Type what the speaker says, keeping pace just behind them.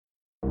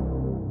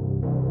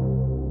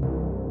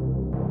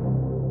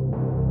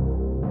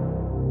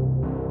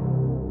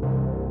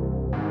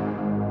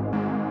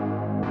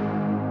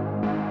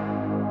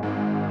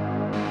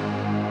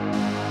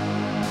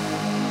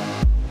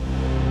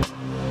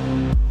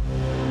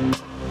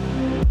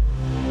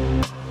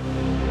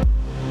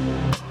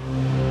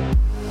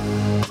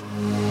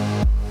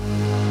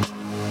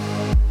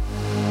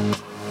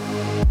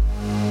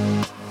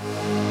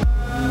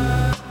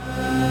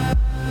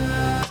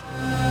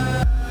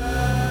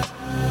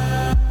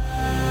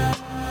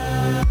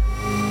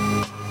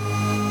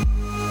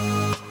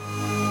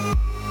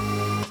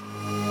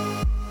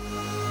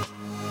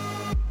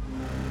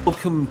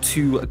Welcome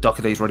to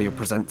Darker Days Radio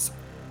presents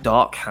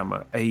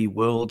Darkhammer, a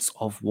Worlds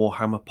of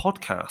Warhammer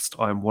podcast.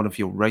 I'm one of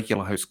your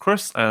regular hosts,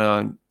 Chris,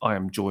 and I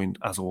am joined,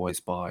 as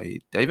always, by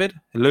David.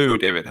 Hello,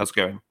 David. How's it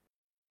going?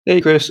 Hey,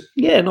 Chris.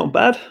 Yeah, not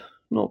bad.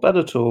 Not bad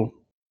at all.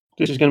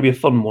 This is going to be a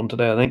fun one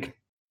today, I think.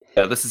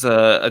 Yeah, this is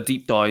a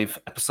deep dive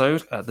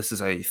episode. This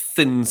is a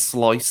thin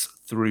slice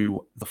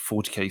through the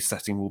 40k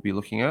setting we'll be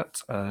looking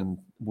at, and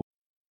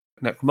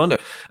Necromunda.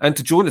 And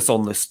to join us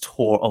on this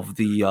tour of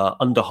the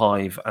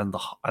Underhive and the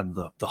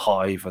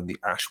Hive and the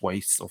ash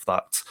wastes of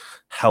that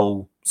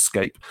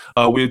hellscape,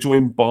 we are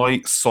joined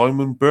by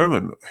Simon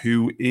Berman,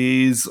 who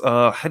is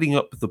heading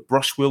up the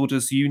Brush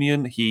Wielders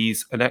Union.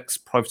 He's an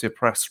ex-Privateer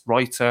Press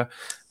writer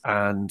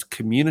and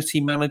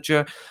community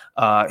manager.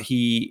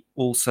 He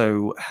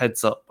also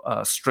heads up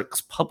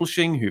Strix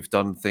Publishing, who've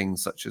done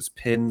things such as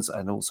pins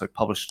and also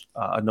published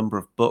a number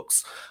of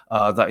books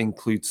that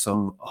include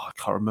some, I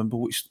can't remember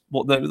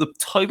what the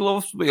title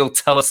of, but he'll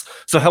tell us.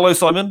 So hello,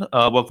 Simon.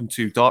 Welcome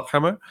to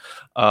Darkhammer.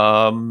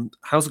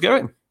 How's it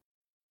going?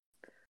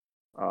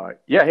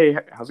 Hey,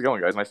 how's it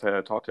going, guys? Nice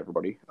to talk to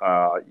everybody.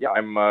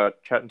 I'm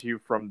chatting to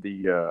you from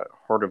the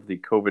heart of the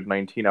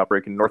COVID-19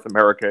 outbreak in North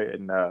America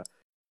in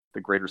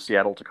the greater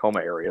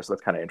Seattle-Tacoma area, so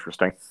that's kind of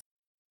interesting.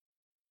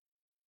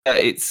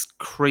 It's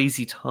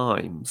crazy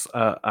times,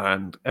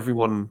 and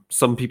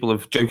some people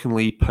have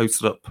jokingly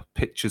posted up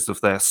pictures of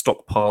their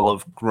stockpile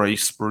of grey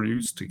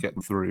sprues to get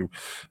them through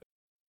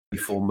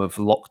any form of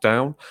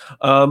lockdown.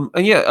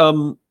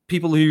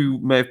 People who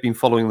may have been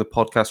following the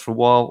podcast for a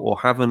while or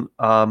haven't,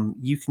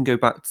 you can go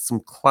back to some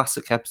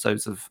classic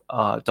episodes of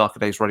Darker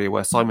Days Radio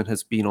where Simon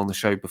has been on the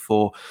show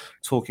before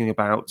talking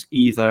about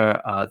either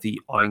the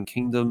Iron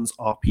Kingdoms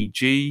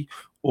RPG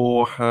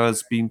or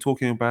has been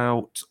talking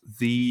about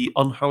the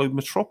Unhallowed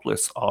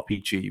Metropolis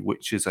RPG,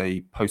 which is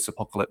a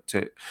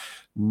post-apocalyptic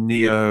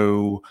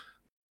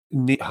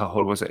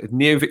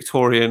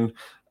neo-Victorian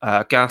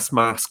gas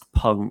mask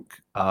punk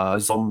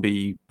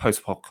zombie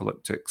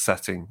post-apocalyptic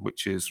setting,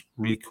 which is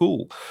really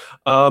cool.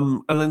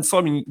 And then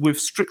Simon, with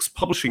Strix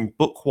Publishing,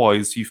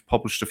 book-wise, you've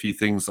published a few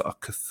things that are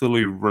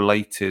Cthulhu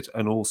related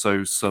and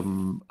also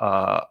some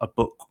a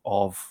book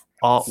of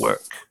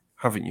artwork,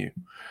 haven't you?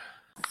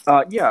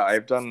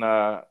 I've done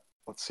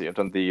I've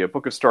done the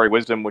Book of Starry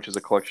Wisdom, which is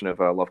a collection of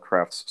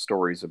Lovecraft's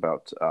stories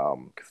about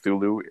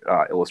Cthulhu,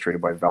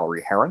 illustrated by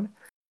Valerie Herron.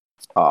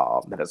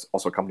 That is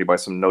also accompanied by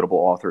some notable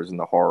authors in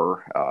the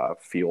horror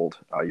field.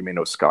 You may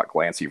know Scott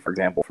Glancy, for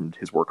example, from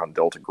his work on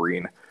Delta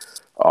Green.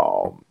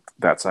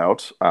 That's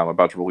out. I'm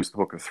about to release the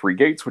Book of Three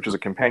Gates, which is a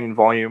companion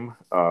volume,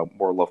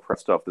 more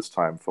Lovecraft stuff, this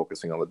time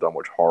focusing on the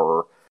Dunwich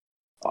horror.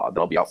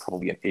 That'll be out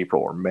probably in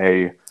April or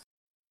May.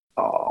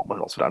 What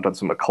else? I've done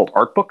some occult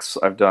art books.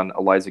 I've done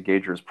Eliza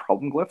Gager's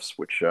Problem Glyphs,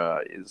 which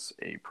is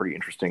a pretty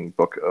interesting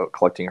book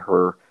collecting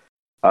her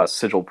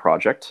sigil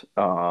project.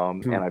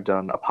 And I've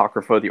done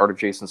Apocrypha, The Art of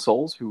Jason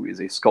Souls, who is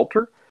a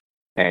sculptor.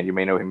 And you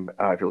may know him,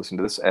 if you're listening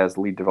to this, as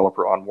the lead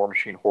developer on War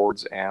Machine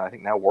Hordes and I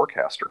think now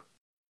Warcaster.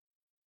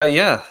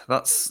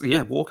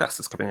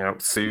 Warcaster's coming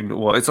out soon.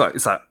 Well, it's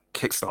at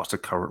Kickstarter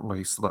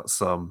currently, so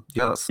that's a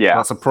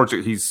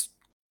project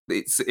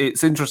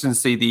it's interesting to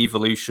see the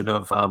evolution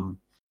of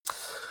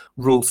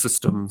rule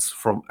systems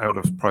from out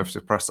of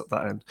Privateer Press at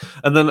that end.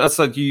 And then, as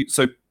I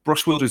said,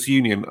 Brush Wielders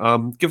Union,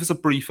 give us a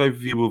brief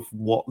overview of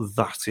what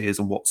that is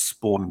and what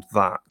spawned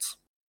that.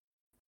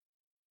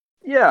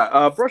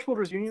 Brush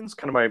Wielders Union is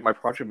kind of my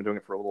project. I've been doing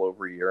it for a little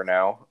over a year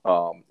now.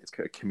 It's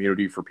a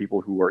community for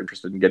people who are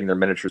interested in getting their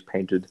miniatures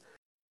painted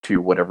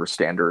to whatever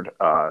standard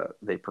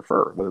they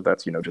prefer, whether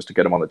that's just to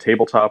get them on the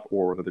tabletop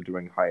or whether they're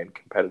doing high-end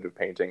competitive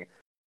painting.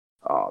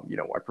 I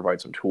provide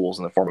some tools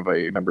in the form of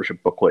a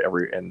membership booklet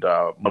and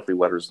monthly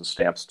letters and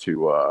stamps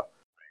to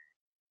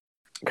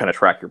kind of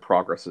track your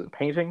progress in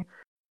painting,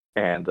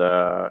 and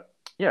do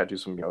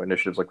some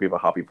initiatives like we have a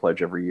hobby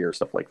pledge every year,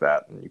 stuff like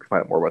that. And you can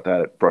find out more about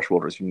that at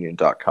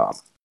brushwieldersunion.com.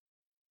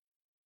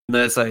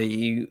 There's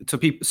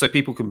so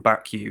people can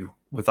back you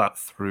with that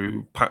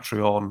through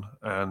Patreon,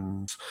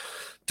 and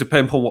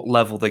depending upon what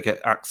level they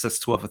get access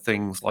to other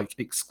things like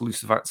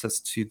exclusive access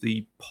to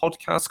the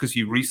podcast, because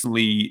you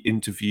recently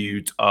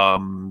interviewed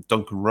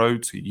Duncan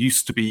Rhodes, who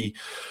used to be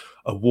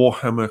a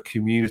Warhammer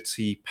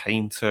community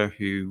painter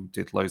who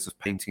did loads of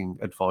painting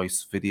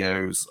advice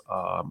videos,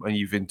 and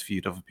you've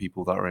interviewed other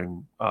people that are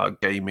in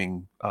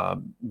gaming,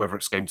 whether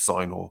it's game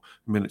design or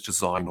miniature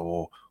design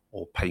or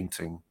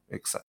painting,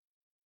 etc.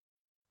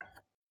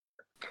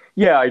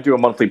 Yeah, I do a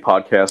monthly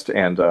podcast,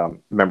 and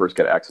members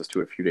get access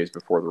to it a few days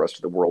before the rest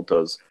of the world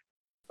does,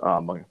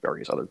 among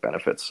various other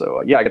benefits.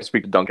 So, I got to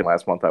speak to Duncan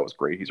last month. That was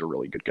great. He's a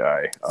really good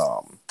guy.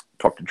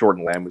 Talked to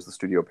Jordan Lamb, who's the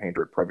studio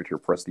painter at Privateer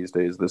Press these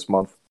days, this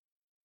month.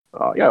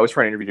 I always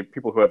try to interview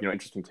people who have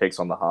interesting takes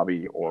on the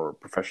hobby or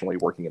professionally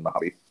working in the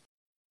hobby.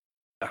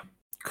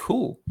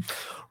 Cool.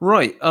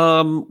 Right.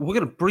 We're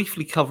going to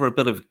briefly cover a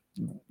bit of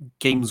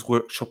Games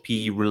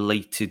Workshop-y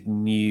related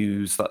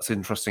news that's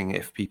interesting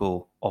if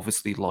people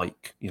obviously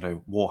like,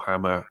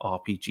 Warhammer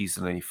RPGs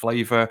in any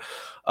flavor.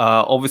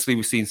 Obviously,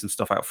 we've seen some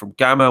stuff out from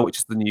Gamma, which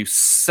is the new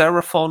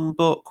Seraphon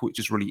book, which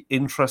is really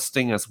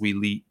interesting as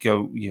we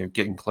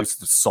getting closer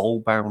to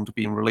Soulbound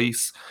being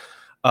released.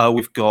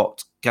 We've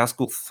got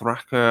Ghazghkull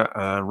Thraka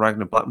and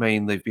Ragnar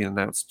Blackmane. They've been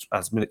announced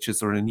as miniatures.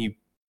 They're in a new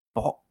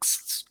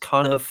boxed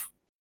kind of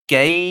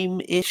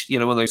game-ish,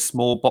 one of those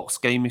small box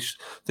game-ish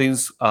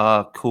things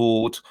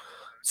called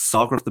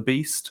Saga of the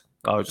Beast.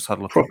 I just had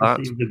a look at that.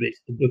 Prophecy of the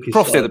Beast. The book is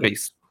Prophecy of the Saga.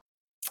 Beast.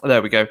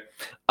 There we go.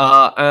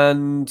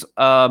 And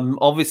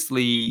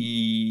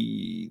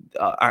obviously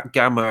at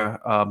Gamma,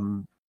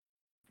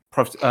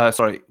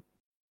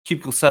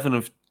 Cubicle 7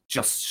 have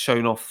just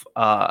shown off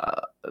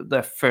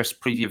their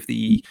first preview of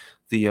the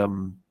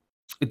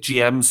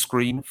GM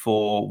screen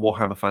for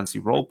Warhammer Fantasy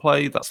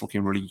Roleplay. That's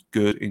looking really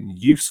good and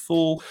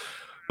useful.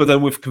 But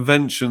then with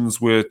conventions,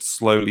 we're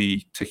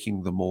slowly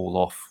ticking them all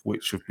off,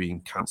 which have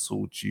been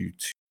cancelled due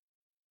to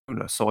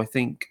Corona. So I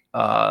think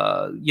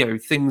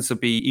things will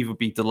either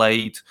be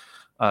delayed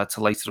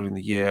to later in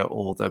the year,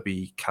 or they'll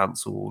be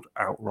cancelled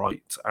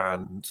outright.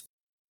 And at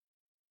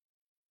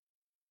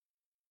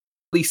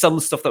least some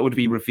stuff that would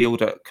be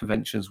revealed at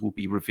conventions will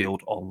be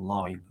revealed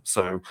online.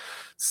 So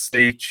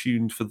stay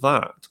tuned for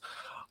that.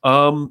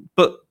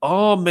 But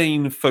our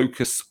main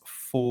focus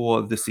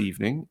for this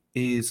evening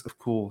is, of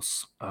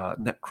course,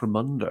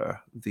 Necromunda,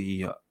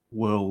 the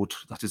world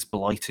that is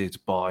blighted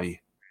by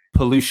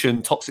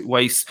pollution, toxic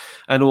waste,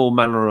 and all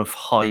manner of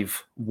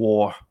hive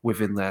war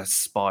within their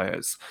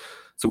spires.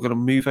 So we're going to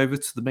move over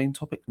to the main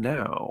topic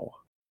now.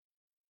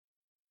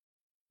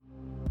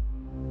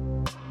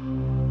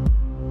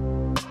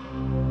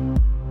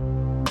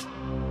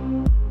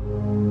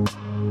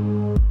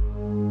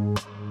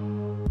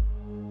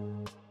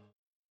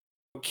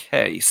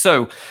 Okay,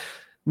 so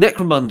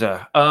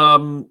Necromunda.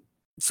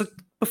 So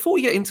before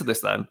we get into this,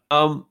 then,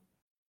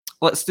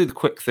 let's do the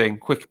quick thing.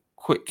 Quick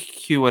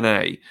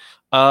Q&A.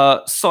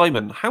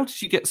 Simon, how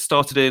did you get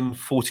started in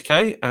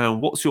 40k,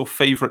 and what's your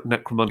favorite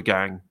Necromunda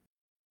gang?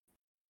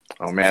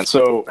 Oh man,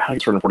 so how do you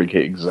start in 40k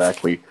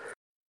exactly? It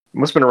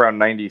must have been around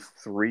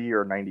 93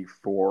 or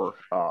 94.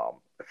 A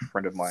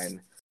friend of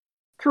mine,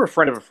 through a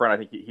friend of a friend, I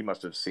think he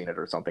must have seen it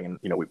or something, and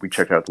we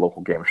checked out the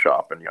local game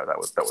shop, and that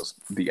was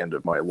the end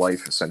of my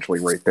life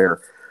essentially right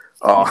there.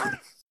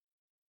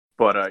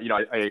 But I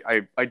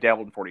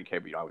dabbled in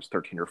 40k, but I was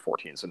 13 or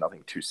 14, so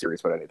nothing too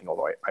serious about anything.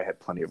 Although I had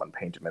plenty of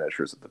unpainted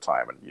miniatures at the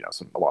time, and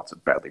lots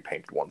of badly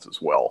painted ones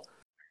as well.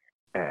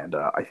 And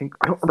I don't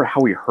remember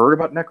how we heard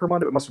about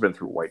Necromunda. It must have been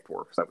through White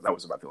Dwarf, because that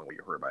was about the only way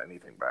you heard about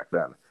anything back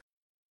then.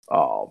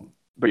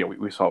 But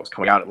we saw it was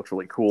coming out. It looked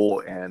really cool,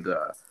 and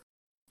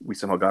we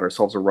somehow got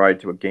ourselves a ride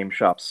to a game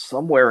shop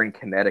somewhere in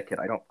Connecticut.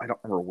 I don't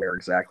remember where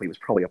exactly. It was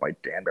probably up by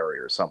Danbury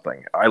or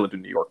something. I lived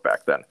in New York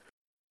back then,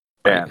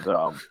 and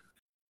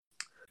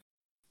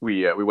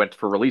we went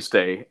for release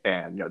day,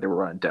 and they were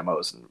running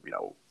demos, and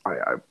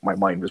my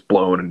mind was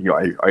blown, and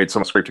I had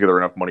someone scrape together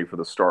enough money for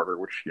the starter,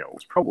 which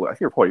was probably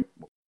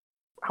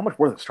how much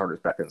were the starters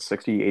back then?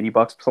 $60,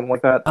 $80, something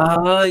like that?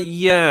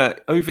 Yeah.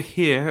 Over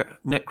here,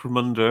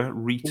 Necromunda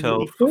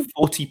retailed for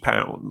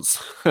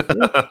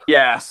 £40.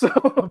 Yeah, so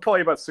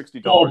probably about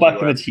 $60. Oh,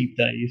 back in the cheap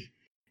days.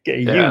 Get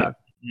a unit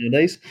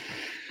nowadays.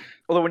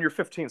 Although when you're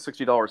 15,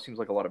 $60 seems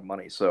like a lot of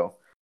money, so...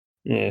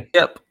 Yeah.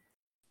 Yep.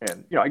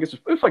 And, I guess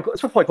it's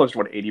probably close to,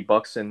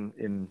 $80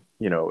 in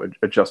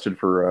adjusted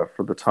for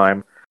the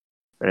time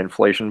and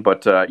inflation.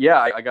 But, we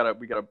got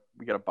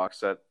a box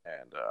set,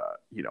 and,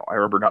 I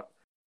remember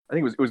I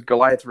think it was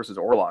Goliaths versus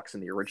Orlocks in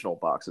the original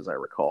box, as I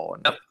recall.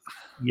 And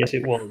yes,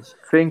 it was.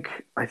 I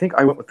think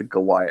I went with the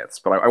Goliaths,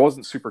 but I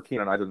wasn't super keen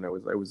on either of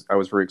those. I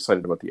was very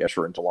excited about the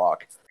Escher and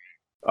Dalak,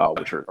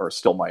 which are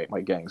still my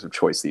gangs of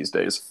choice these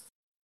days.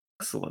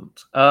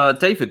 Excellent.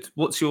 David,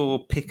 what's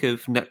your pick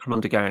of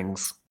Necromunda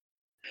gangs?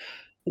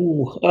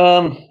 Ooh,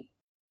 I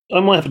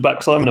might have to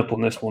back Simon up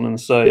on this one and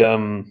say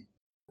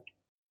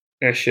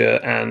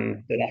Escher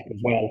and Dalak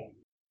as well.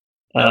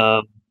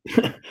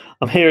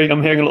 I'm hearing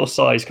a lot of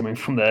sighs coming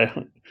from there,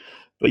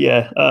 but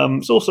yeah,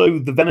 it's also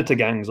the Venator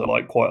gangs I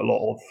like quite a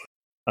lot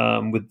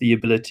of, with the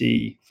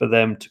ability for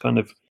them to kind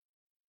of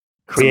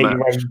create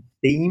your own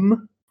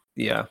theme,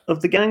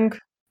 of the gang,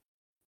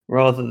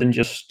 rather than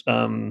just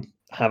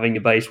having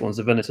your base ones.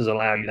 The Venators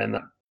allow you then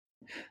that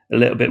a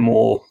little bit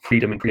more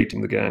freedom in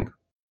creating the gang.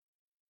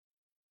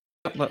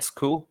 That's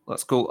cool.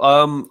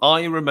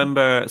 I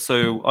remember,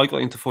 so I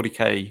got into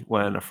 40k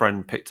when a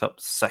friend picked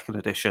up second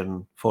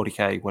edition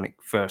 40k when it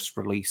first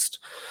released,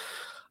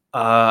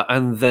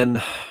 and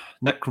then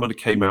Necromunda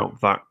came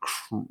out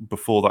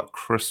before that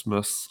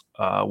Christmas,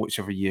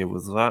 whichever year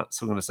was that.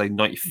 So I'm going to say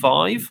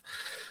 95.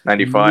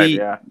 95,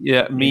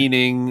 yeah.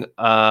 Meaning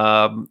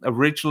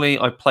originally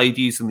I played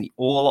using the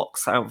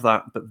Orlocks out of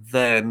that, but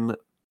then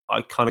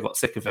I kind of got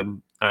sick of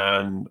him,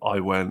 and I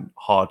went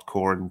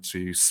hardcore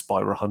into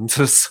Spyro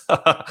Hunters.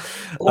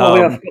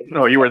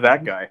 No, you were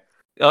that guy.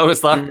 I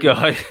was that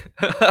guy.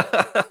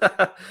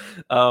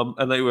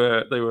 And they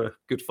were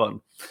good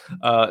fun.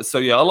 So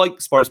yeah, I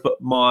like Spirits,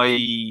 but my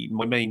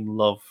main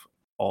love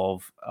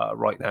of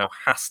right now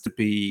has to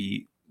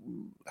be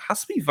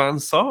Van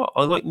Sar.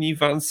 I like new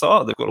Van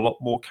Sar. They've got a lot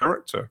more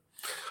character.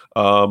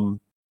 And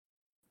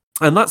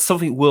that's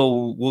something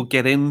we'll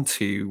get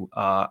into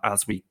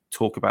as we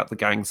talk about the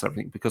gangs and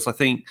everything, because I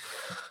think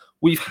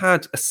we've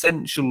had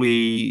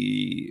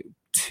essentially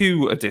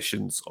 2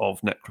 editions of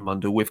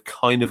Necromunda with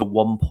kind of a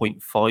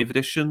 1.5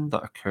 edition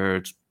that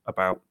occurred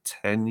about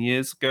 10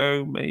 years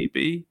ago,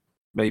 maybe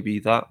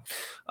that,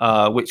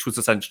 which was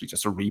essentially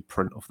just a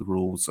reprint of the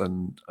rules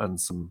and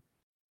some,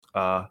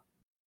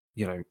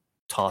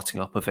 tarting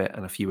up of it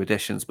and a few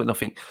additions, but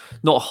not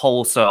a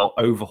wholesale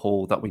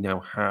overhaul that we now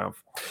have.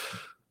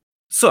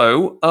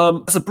 So,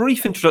 as a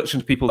brief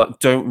introduction to people that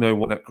don't know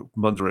what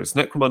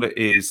Necromunda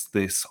is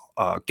this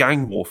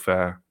gang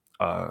warfare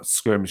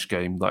skirmish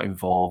game that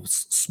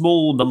involves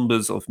small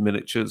numbers of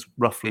miniatures,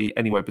 roughly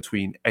anywhere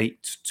between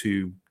 8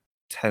 to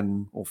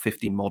 10 or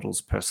 15 models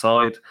per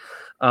side,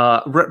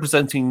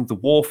 representing the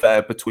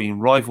warfare between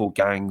rival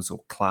gangs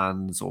or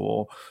clans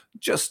or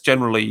just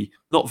generally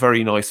not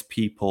very nice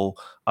people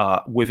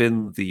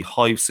within the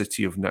hive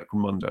city of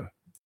Necromunda.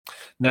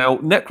 Now,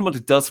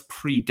 Necromunda does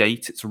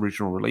predate its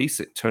original release.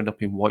 It turned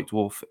up in White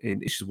Dwarf,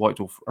 in issues of White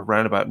Dwarf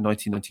around about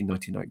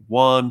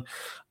 1990-1991,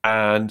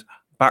 and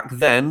back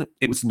then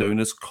it was known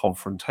as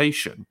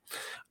Confrontation.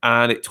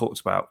 And it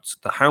talked about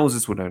the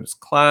houses were known as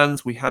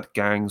clans. We had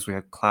gangs, we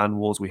had clan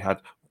wars, we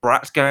had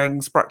brat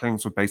gangs. Brat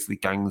gangs were basically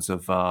gangs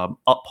of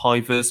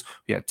uphivers.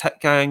 We had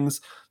tech gangs,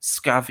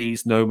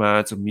 scavies,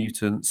 nomads, and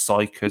mutants,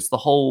 psychers. The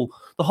whole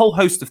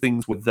host of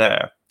things were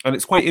there. And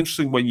it's quite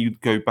interesting when you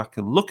go back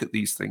and look at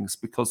these things,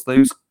 because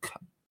those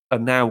are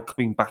now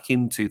coming back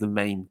into the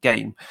main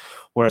game.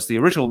 Whereas the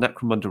original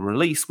Necromunda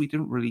release, we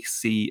didn't really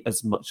see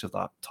as much of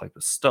that type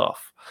of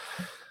stuff.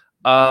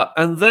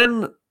 And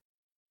then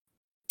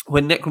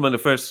when Necromunda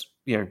first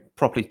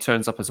properly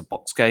turns up as a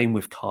box game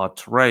with card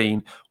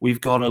terrain,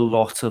 we've got a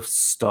lot of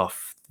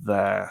stuff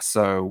there.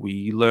 So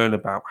we learn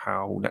about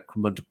how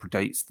Necromunda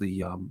predates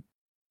the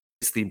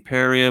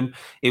Imperium.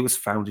 It was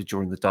founded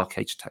during the Dark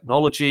Age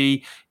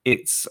technology.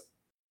 It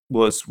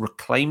was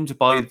reclaimed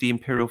by the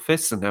Imperial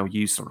Fists and now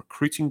used as a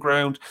recruiting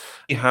ground.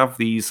 You have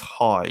these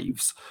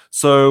hives.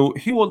 So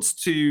who wants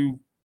to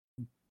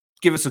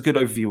give us a good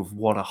overview of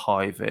what a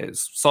hive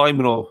is?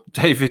 Simon or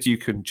David, you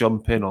can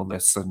jump in on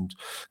this and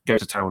go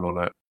to town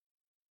on it.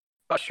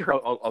 Sure,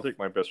 I'll take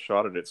my best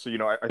shot at it. So,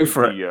 I think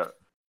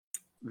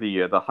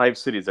the hive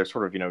cities are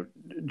sort of,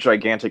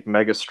 gigantic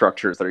mega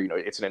structures that are,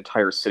 it's an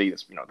entire city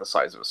that's, the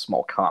size of a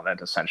small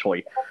continent,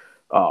 essentially,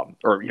 or,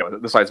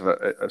 the size of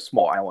a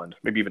small island,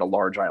 maybe even a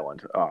large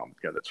island,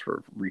 that sort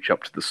of reach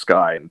up to the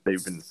sky, and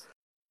they've been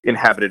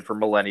inhabited for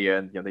millennia,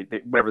 and,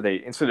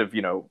 they instead of,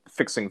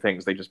 fixing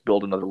things, they just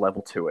build another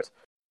level to it.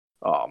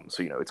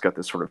 So, it's got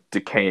this sort of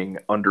decaying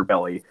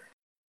underbelly.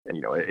 And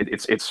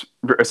it's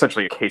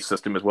essentially a case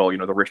system as well.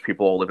 The rich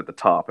people all live at the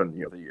top, and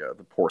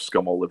the poor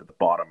scum all live at the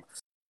bottom.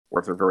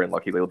 Or if they're very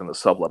unlucky, they live in the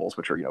sublevels,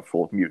 which are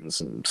full of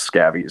mutants and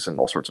scavies and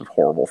all sorts of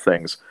horrible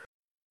things.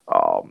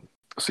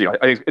 So I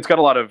think it's got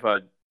a lot of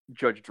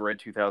Judge Dredd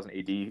 2000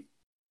 AD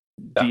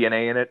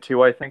DNA in it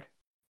too. I think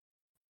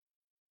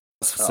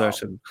that's for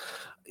certain.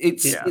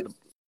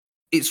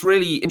 It's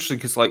really interesting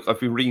because I've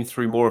been reading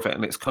through more of it,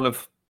 and it's kind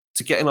of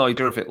to get an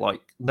idea of it.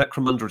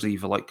 Necromunda is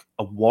either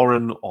a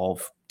warren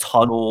of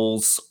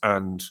tunnels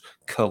and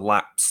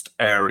collapsed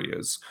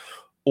areas,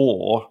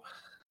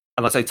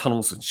 and I say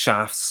tunnels and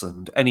shafts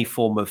and any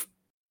form of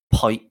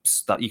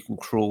pipes that you can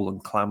crawl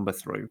and clamber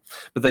through.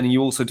 But then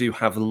you also do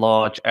have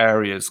large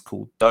areas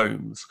called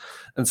domes.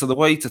 And so the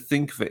way to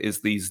think of it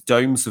is these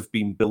domes have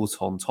been built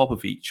on top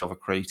of each other,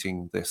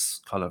 creating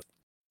this kind of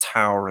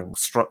towering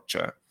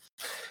structure.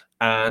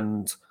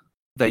 And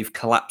they've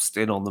collapsed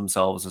in on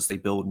themselves as they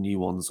build new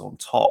ones on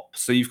top.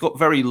 So you've got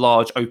very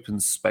large open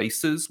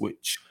spaces,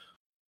 which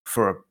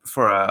for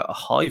a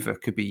hiver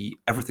could be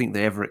everything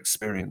they ever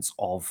experience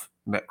of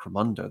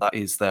Necromunda. That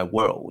is their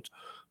world.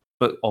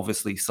 But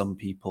obviously some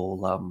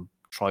people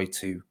try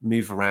to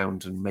move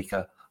around and make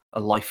a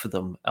life for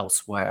them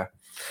elsewhere.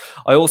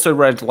 I also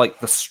read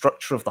the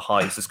structure of the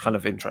hives is kind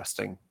of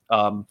interesting.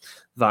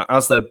 That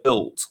as they're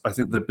built, I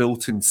think they're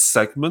built in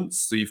segments.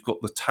 So you've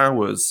got the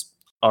towers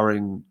are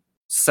in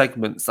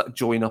segments that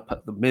join up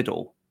at the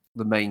middle,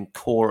 the main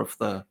core of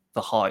the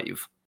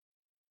hive,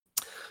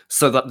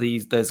 so that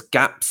there's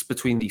gaps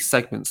between these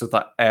segments so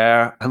that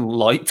air and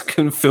light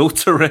can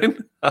filter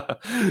in.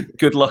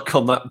 Good luck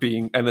on that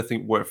being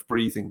anything worth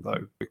breathing,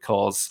 though,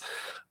 because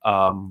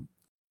I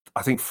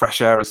think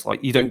fresh air is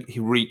you don't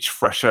reach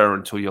fresh air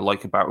until you're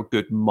about a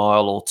good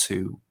mile or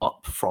two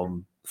up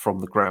from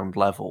the ground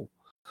level.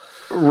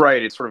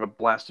 Right, it's sort of a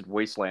blasted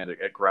wasteland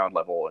at ground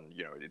level, and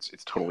it's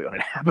totally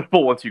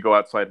uninhabitable once you go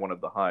outside one of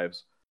the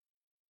hives.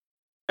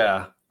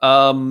 Yeah,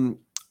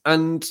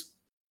 and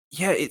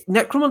yeah,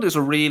 Necromunda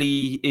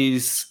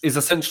is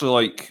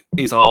essentially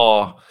is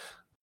our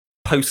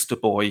poster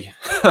boy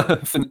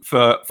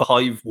for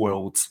hive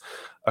worlds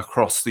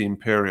across the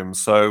Imperium.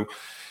 So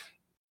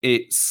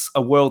it's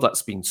a world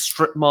that's been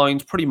strip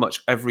mined. Pretty much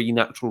every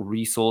natural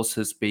resource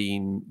has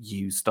been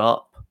used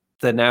up.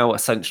 They're now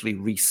essentially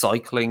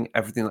recycling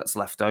everything that's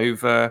left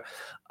over.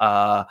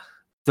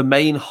 The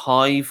main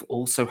hive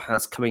also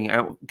has going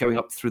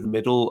up through the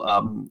middle,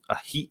 a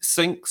heat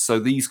sink. So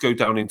these go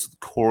down into the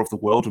core of the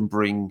world and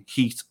bring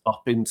heat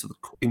up into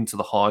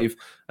the hive,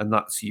 and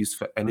that's used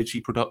for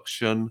energy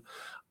production.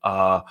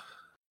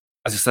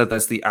 As I said,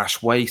 there's the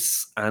ash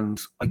wastes,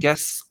 and I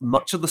guess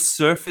much of the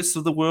surface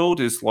of the world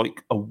is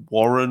like a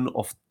warren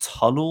of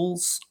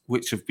tunnels,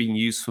 which have been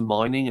used for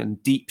mining,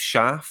 and deep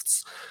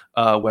shafts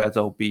where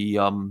there'll be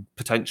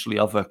potentially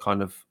other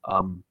kind of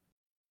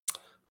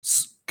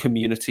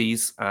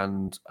communities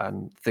and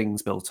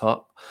things built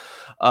up.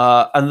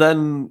 And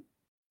then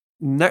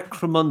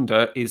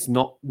Necromunda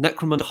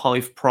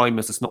Hive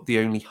Primus is not the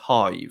only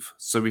hive.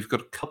 So we've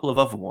got a couple of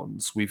other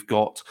ones. We've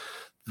got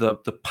the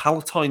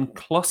Palatine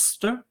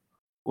Cluster,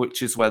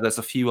 which is where there's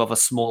a few other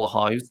smaller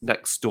hives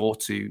next door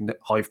to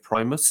Hive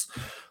Primus.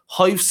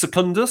 Hive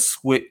Secundus,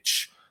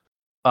 which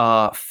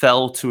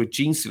fell to a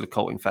gene stealer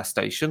cult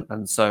infestation,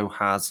 and so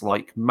has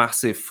like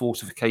massive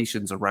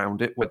fortifications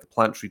around it, where the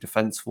Planetary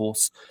Defense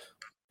Force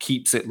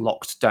keeps it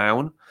locked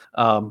down,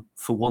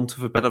 for want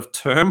of a better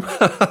term,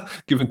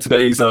 given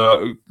today's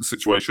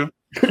situation.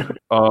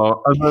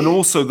 And then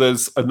also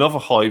there's another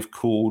hive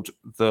called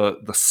the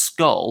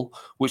Skull,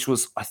 which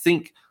was, I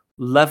think,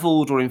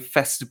 leveled or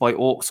infested by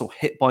orcs or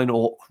hit by an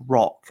orc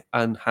rock,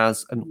 and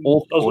has an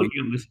orc. I was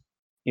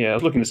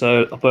looking this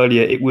up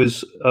earlier. It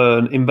was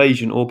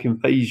an orc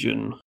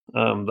invasion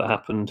that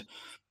happened.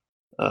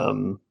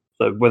 So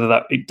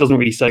whether it doesn't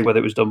really say whether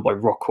it was done by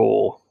rock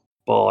or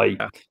by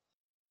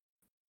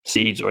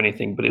seeds or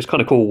anything, but it's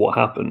kind of cool what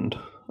happened.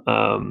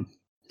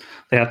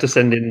 They had to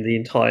send in the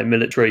entire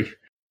military,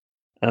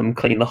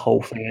 clean the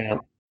whole thing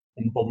out,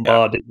 and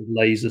bombard it with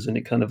lasers, and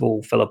it kind of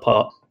all fell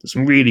apart. There's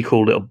some really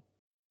cool little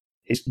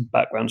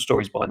background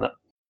stories behind that.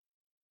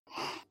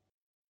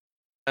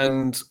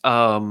 And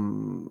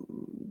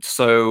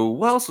so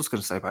what else was I going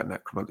to say about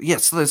Necromunda?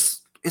 Yes, so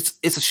it's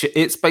a shit.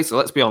 It's basically,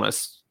 let's be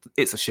honest,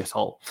 it's a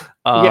shithole.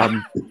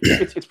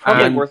 It's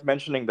probably worth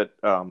mentioning that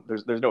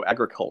there's no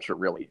agriculture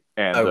really,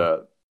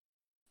 and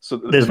so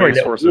there's very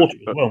little water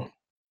as well.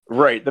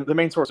 Right, the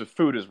main source of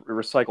food is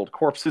recycled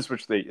corpses,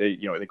 which they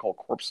call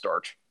corpse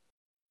starch.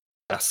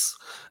 Yes,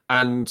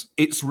 and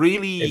it's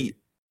really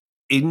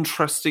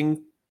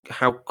interesting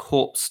how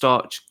corpse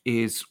starch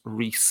is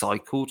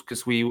recycled,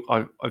 because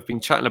I've been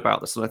chatting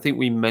about this, and I think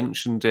we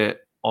mentioned it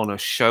on a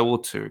show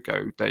or two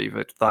ago,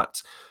 David, that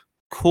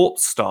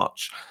corpse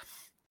starch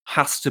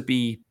has to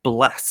be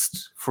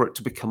blessed for it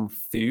to become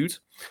food.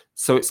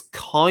 So it's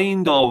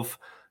kind of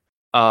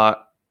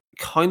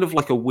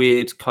like a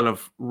weird kind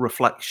of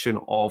reflection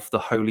of the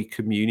Holy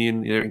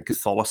Communion, in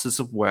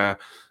Catholicism, where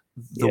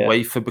the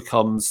wafer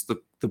becomes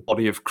the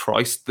body of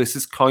Christ. This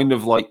is kind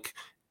of like,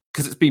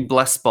 because it's been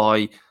blessed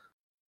by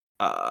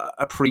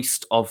a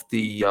priest of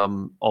the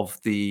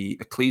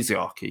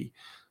ecclesiarchy,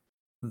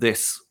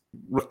 this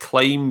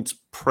reclaimed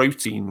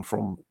protein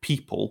from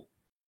people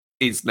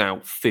is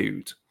now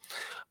food.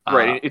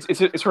 Right, it's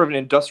sort of an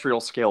industrial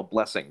scale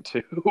blessing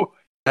too.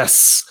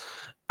 Yes,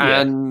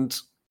 and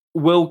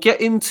we'll get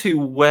into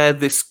where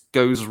this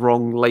goes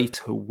wrong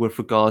later with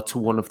regard to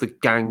one of the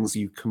gangs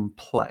you can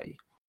play,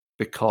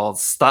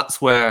 because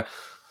that's where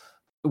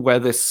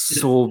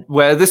this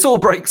all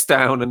breaks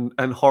down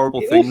and horrible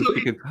things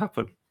begin to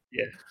happen.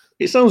 Yeah,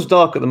 it sounds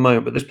dark at the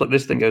moment, but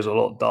this thing goes a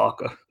lot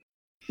darker.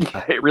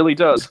 It really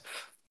does.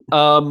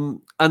 And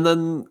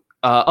then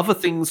other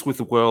things with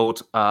the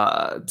world,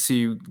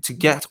 to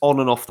get on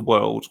and off the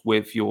world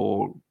with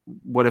your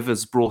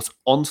whatever's brought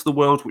onto the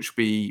world, which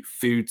would be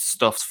food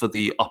stuffs for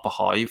the upper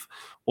hive,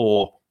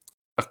 or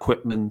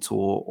equipment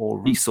or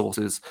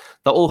resources,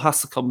 that all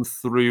has to come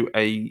through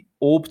a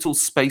orbital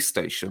space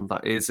station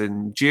that is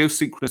in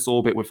geosynchronous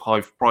orbit with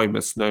Hive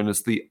Primus, known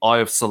as the Eye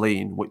of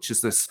Selene, which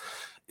is it's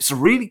a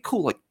really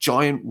cool like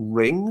giant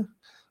ring,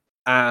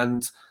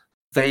 and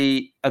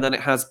then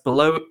it has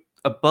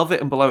above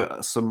it and below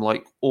it some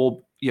like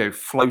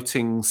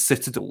floating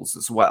citadels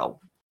as well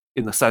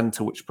in the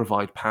center, which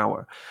provide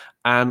power.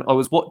 And I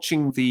was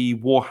watching the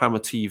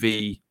Warhammer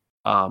TV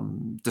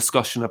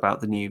discussion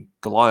about the new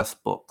Goliath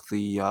book,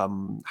 the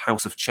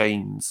House of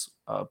Chains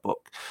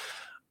book,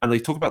 and they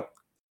talk about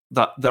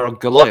that there are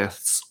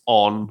Goliaths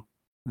on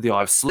the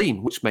Eye of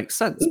Selene, which makes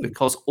sense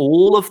because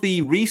all of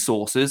the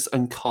resources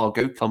and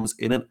cargo comes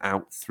in and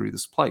out through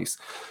this place.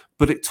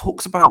 But it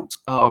talks about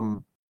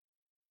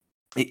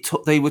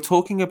they were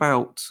talking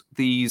about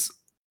these,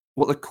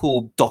 what they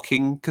call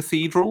docking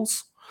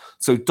cathedrals.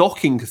 So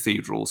docking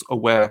cathedrals are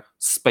where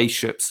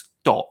spaceships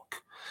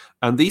dock,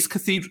 and these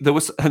cathedrals there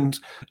was and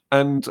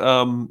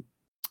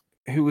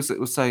who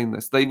was saying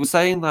this? They were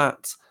saying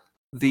that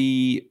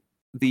the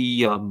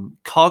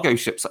cargo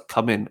ships that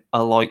come in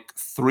are like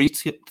three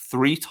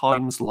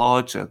times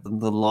larger than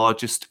the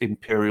largest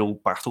Imperial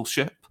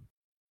battleship.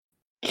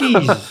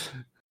 Jeez.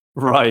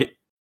 Right.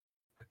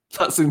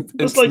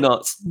 It's like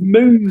nuts.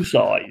 moon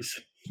size.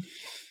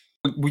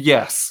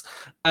 Yes,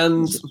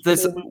 and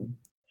there's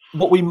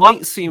what we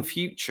might see in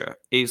future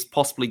is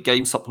possibly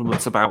game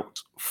supplements about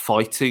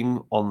fighting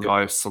on the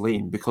Eye of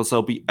Selene, because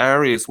there'll be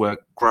areas where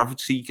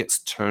gravity gets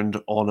turned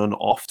on and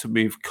off to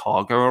move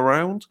cargo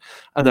around,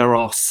 and there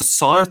are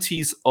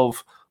societies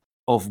of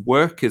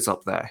workers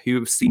up there who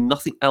have seen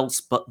nothing else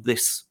but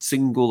this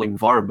single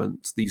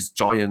environment, these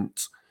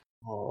giant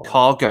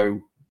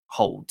cargo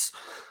holds,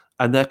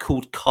 and they're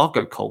called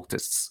cargo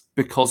cultists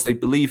because they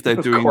believe they're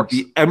doing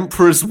the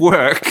Emperor's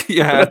work,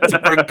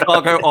 to bring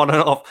cargo on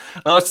and off.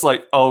 And I was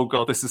like, oh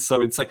god, this is so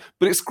insane.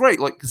 But it's great.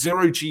 Like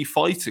zero-G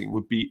fighting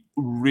would be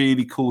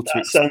really cool to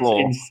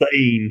explore. Sounds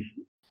insane.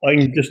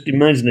 I'm just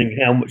imagining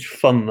how much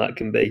fun that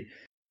can be,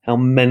 how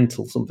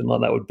mental something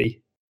like that would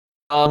be.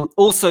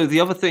 Also, the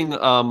other thing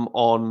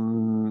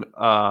on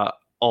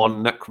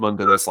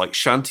Necromunda, there's like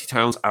shanty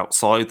towns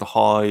outside the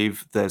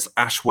hive. There's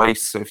ash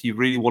waste. So if you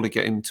really want to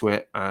get into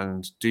it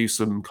and do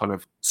some kind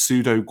of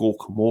pseudo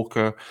Gork and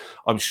Walker,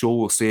 I'm sure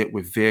we'll see it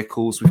with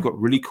vehicles. We've got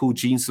really cool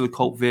Genes of the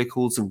Cult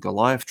vehicles and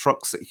Goliath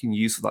trucks that you can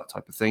use for that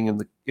type of thing in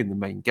the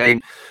main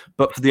game.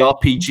 But for the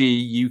RPG,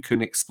 you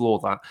can explore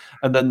that.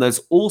 And then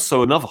there's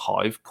also another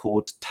hive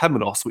called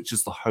Temenos, which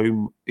is the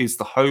home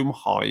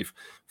hive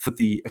for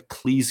the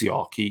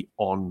Ecclesiarchy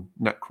on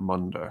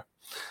Necromunda.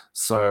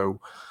 So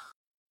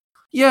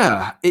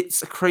yeah,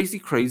 it's a crazy,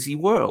 crazy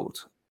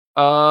world.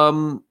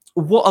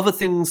 What other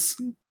things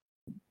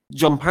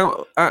jump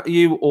out at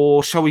you,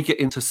 or shall we get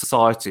into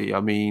society? I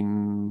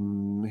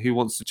mean, who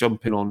wants to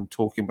jump in on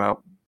talking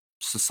about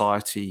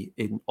society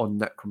on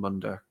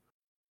Necromunda?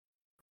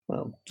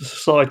 Well, the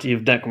society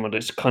of Necromunda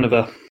is kind of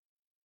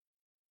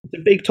it's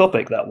a big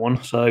topic, that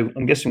one. So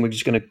I'm guessing we're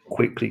just going to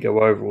quickly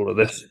go over all of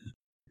this.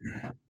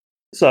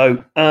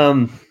 So,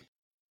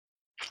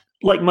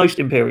 like most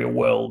Imperial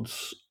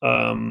worlds,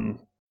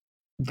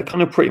 they're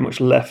kind of pretty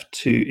much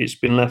it's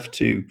been left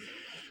to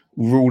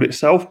rule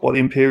itself by the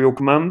Imperial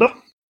commander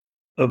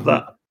of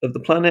the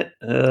planet.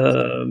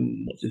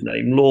 What's his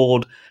name?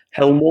 Lord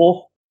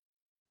Helmore.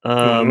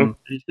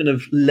 He's kind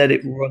of let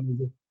it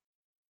run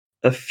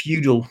a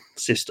feudal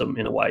system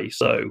in a way.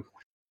 So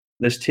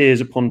there's tiers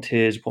upon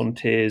tiers upon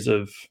tiers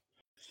of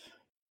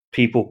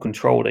people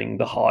controlling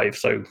the hive.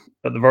 So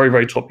at the very,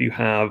 very top, you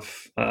have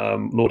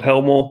Lord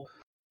Helmore.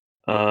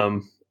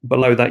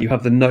 Below that, you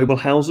have the noble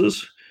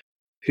houses,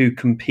 who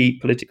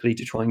compete politically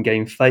to try and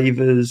gain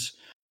favors,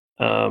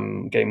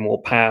 gain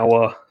more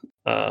power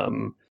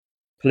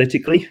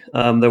politically.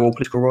 They're all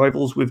political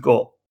rivals. We've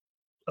got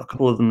a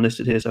couple of them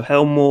listed here. So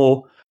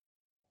Helmore,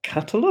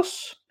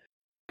 Catullus,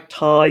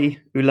 Tai,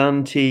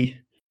 Ulanti,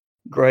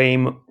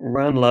 Graham,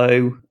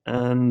 Ranlow,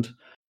 and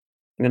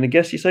I'm going to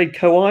guess you say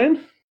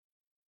Coiron?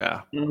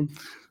 Yeah.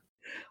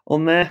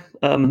 On there.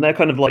 They're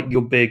kind of like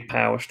your big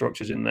power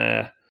structures in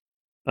there.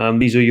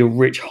 These are your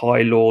rich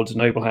high lords,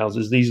 noble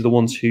houses. These are the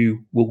ones who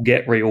will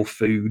get real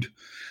food.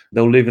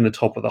 They'll live in the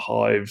top of the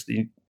hives.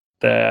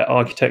 Their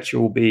architecture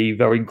will be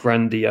very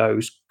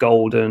grandiose,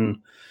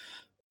 golden,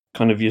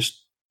 kind of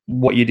just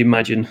what you'd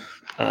imagine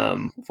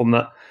from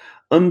that.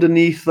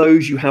 Underneath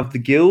those, you have the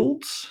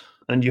guilds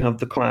and you have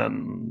the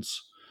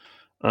clans.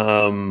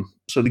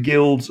 So the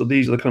guilds,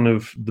 these are the kind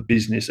of the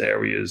business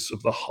areas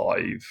of the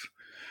hive.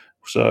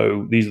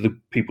 So these are the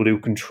people who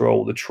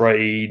control the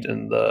trade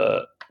and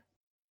the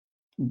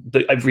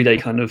everyday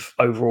kind of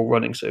overall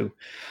running. So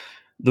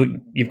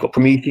you've got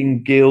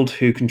Promethean Guild,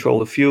 who control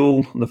the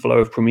fuel and the flow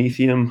of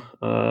Promethium.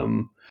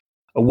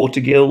 A Water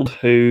Guild,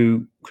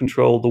 who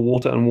control the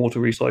water and water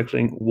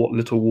recycling, what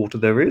little water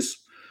there is.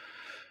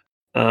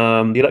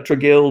 The Electro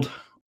Guild,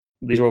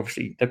 these are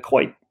obviously, they're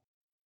quite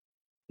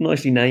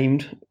nicely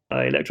named.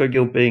 Electro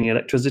Guild being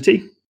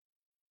electricity.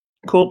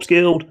 Corpse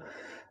Guild,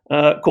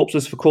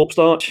 corpses for corpse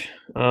starch,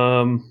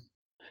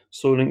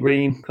 Soylent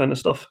Green kind of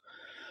stuff.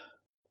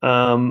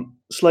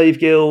 Slave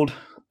Guild,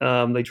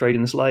 they trade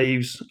in the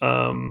slaves.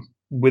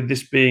 With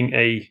this being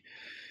a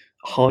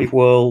hive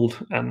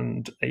world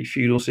and a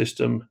feudal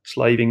system,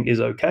 slaving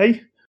is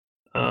okay.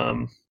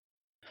 Then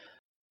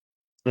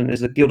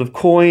there's the Guild of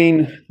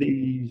Coin.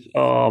 These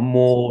are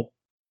more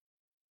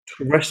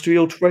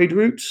terrestrial trade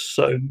routes,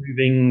 so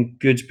moving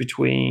goods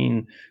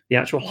between the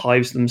actual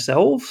hives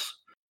themselves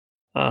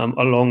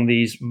along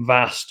these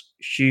vast,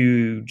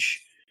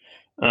 huge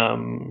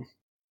kind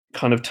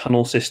of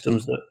tunnel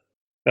systems that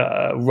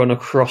run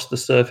across the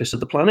surface of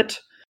the planet.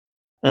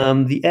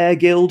 The Air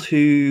Guild,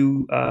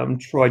 who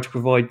try to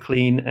provide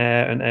clean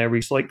air and air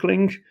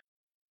recycling.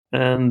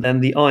 And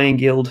then the Iron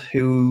Guild,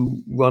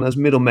 who run as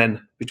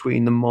middlemen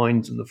between the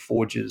mines and the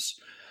forges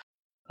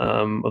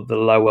of the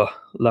lower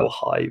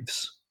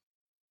hives.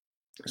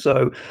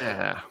 So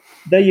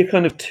they're your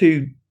kind of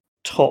two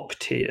top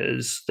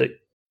tiers that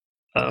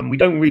we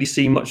don't really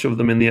see much of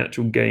them in the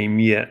actual game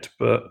yet,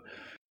 but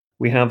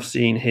we have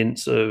seen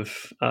hints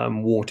of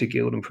Water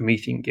Guild and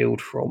Promethean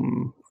Guild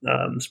from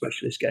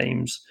Specialist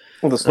Games.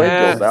 Well, the Slave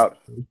Guild's out.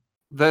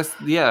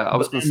 I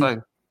was going to say,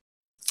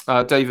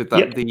 David,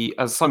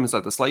 as Simon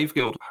said, the Slave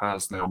Guild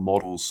has now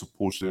models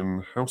supported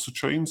in House of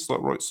Chains. Is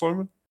that right,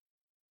 Simon?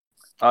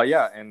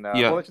 Yeah, and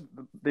Yeah. well, actually,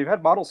 they've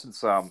had models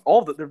since all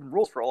of the there've been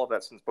rules for all of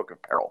that since Book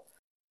of Peril.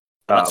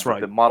 That's But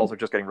right. the models are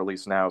just getting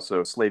released now.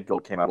 So Slave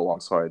Guild came out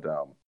alongside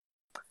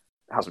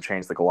House of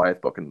Chains, the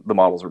Goliath book, and the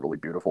models are really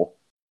beautiful.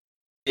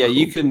 Yeah,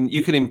 you can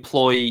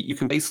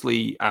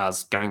basically,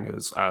 as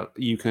gangers,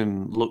 you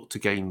can look to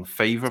gain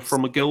favor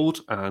from a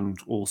guild and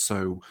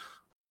also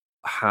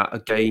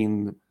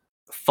gain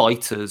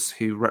fighters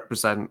who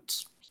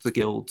represent the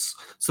guilds.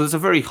 So there's a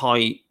very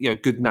high,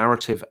 good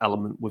narrative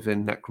element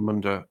within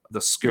Necromunda,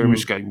 the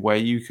skirmish game, where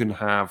you can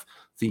have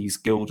these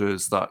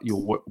guilders that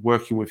you're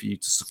working with you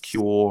to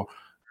secure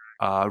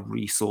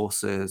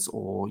resources,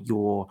 or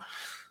you're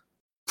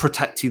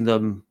protecting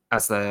them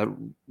as they're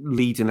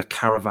leading a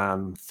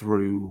caravan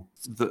through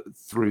the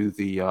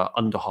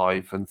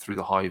underhive and through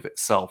the hive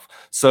itself.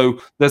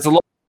 So there's a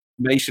lot of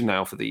information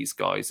now for these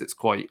guys. It's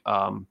quite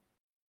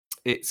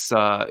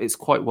it's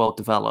quite well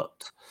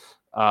developed,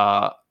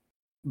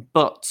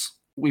 but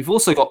we've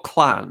also got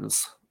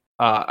clans,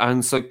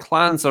 and so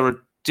clans are a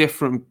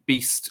different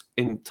beast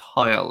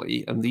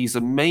entirely, and these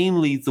are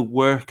mainly the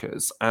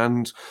workers.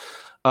 And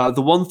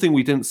the one thing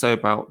we didn't say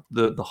about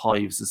the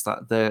hives is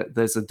that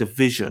there's a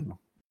division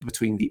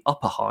between the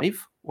upper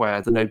hive,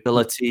 where the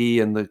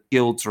nobility and the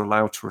guilds are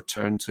allowed to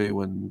return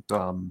to,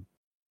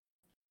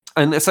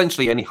 and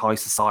essentially any high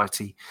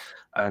society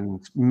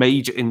and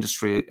major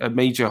industry, a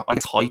major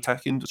high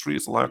tech industry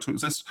is allowed to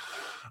exist.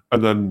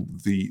 And then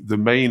the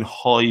main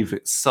hive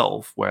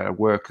itself, where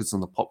workers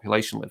and the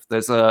population live,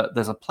 there's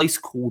a place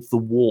called the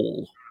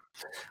Wall,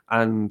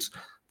 and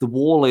the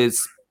Wall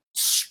is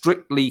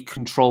strictly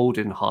controlled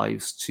in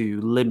hives to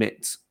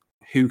limit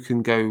who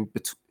can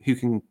who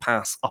can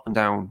pass up and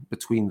down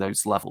between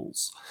those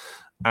levels.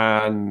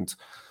 And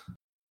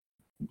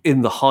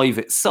in the hive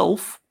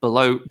itself,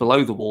 below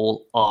the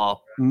Wall, are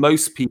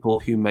most people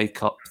who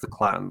make up the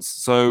clans.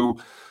 So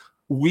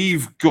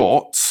we've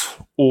got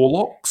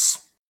Orlocks,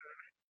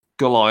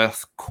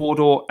 Goliath,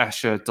 Cawdor,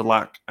 Escher,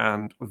 Delac,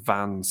 and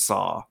Van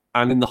Saar.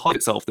 And in the hive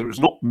itself, there is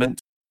not meant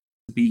to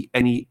be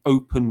any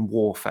open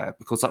warfare,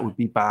 because that would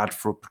be bad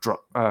for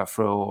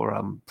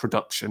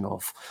production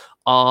of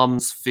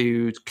arms,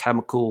 food,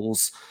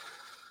 chemicals,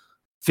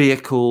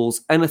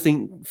 vehicles,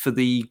 anything for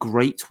the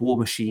great war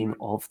machine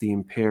of the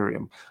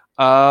Imperium.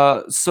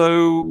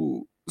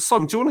 So,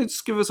 Simon, do you want to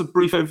just give us a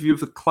brief overview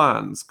of the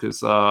clans?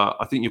 Because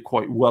I think you're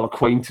quite well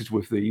acquainted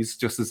with these,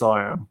 just as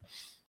I am.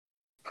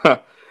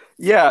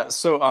 Yeah,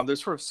 so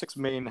there's sort of 6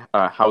 main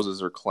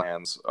houses or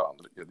clans.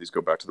 These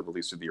go back to the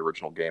release of the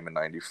original game in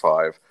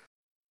 '95.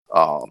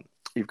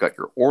 You've got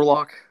your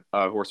Orlock,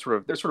 who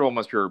are they're sort of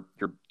almost your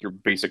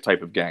basic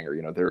type of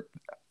ganger. Their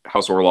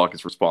House Orlock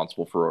is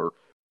responsible for,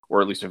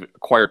 or at least have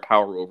acquired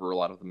power over a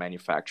lot of the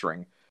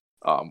manufacturing,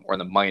 or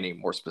the mining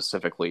more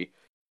specifically.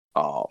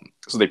 So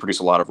they produce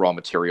a lot of raw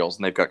materials,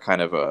 and they've got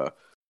kind of a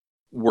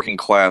working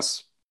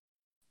class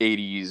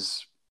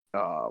 80s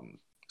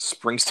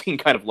Springsteen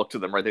kind of look to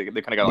them, right? They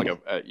kind of got like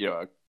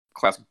a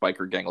classic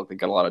biker gang. Like they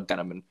got a lot of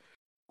denim and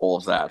all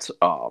of that.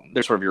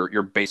 They're sort of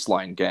your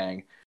baseline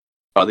gang.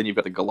 Then you've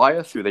got the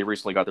Goliath, who they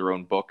recently got their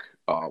own book,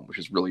 which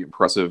is really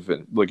impressive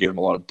and really gave them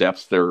a lot of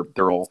depth. They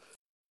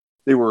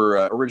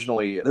were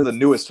originally, they're the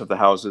newest of the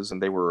houses,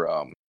 and they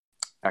were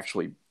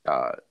actually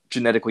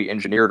genetically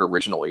engineered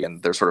originally,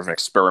 and they're sort of an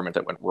experiment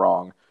that went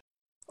wrong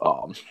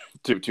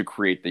to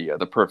create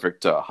the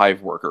perfect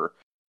hive worker.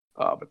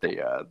 But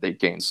they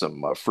gained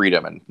some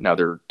freedom, and now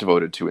they're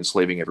devoted to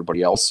enslaving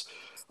everybody else.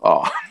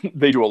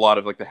 They do a lot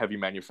of like the heavy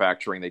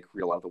manufacturing. They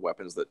create a lot of the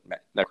weapons that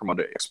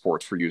Necromunda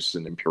exports for use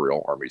in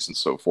Imperial armies and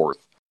so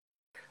forth.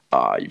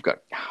 You've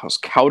got House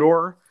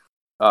Cawdor.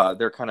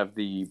 They're kind of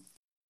the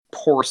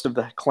poorest of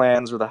the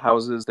clans or the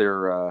houses.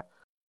 They're a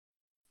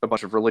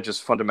bunch of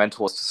religious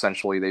fundamentalists,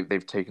 essentially.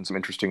 They've taken some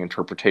interesting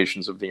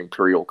interpretations of the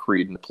Imperial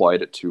Creed and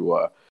applied it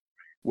to,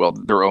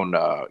 their own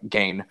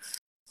gain.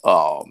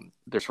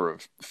 They're sort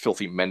of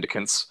filthy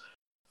mendicants.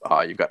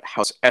 You've got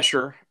House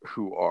Escher,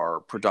 who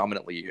are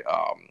predominantly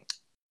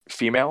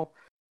female.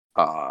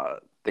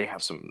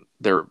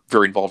 They're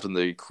very involved in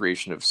the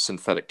creation of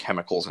synthetic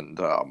chemicals and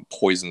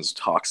poisons,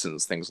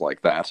 toxins, things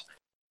like that.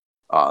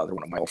 They're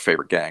one of my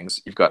favorite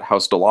gangs. You've got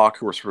House Delac,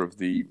 who are sort of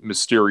the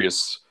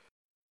mysterious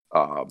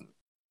power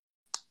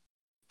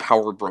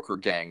broker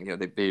gang.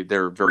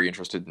 They're very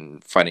interested in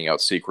finding out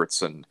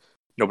secrets, and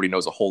nobody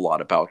knows a whole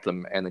lot about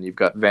them. And then you've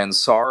got Van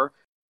Saar,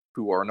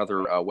 who are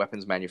another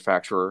weapons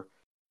manufacturer,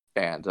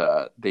 and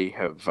they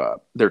have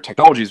their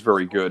technology is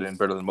very good and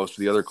better than most of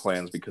the other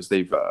clans, because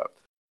they've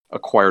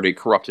acquired a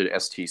corrupted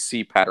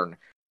STC pattern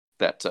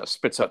that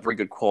spits out very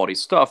good quality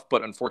stuff,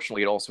 but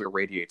unfortunately it also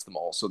irradiates them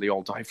all, so they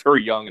all die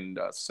very young and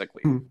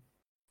sickly. And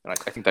I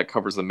think that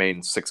covers the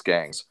main 6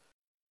 gangs.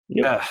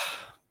 Yeah,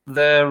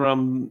 they're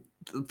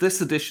this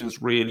edition's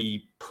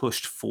really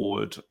pushed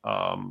forward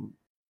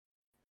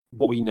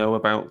what we know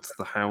about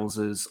the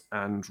houses,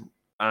 and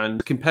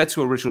compared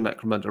to original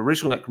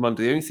Necromunda,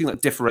 the only thing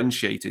that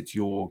differentiated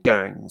your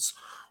gangs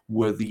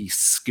were the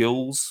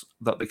skills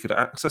that they could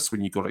access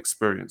when you got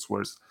experience,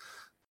 whereas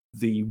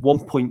the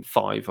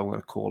 1.5, I'm going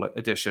to call it,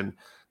 edition,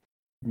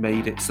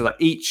 made it so that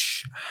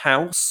each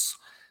house,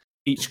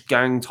 each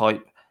gang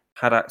type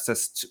had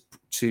access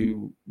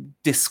to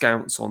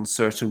discounts on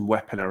certain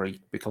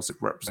weaponry because it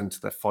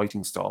represented their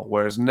fighting style.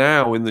 Whereas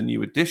now in the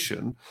new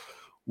edition,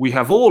 we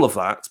have all of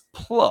that,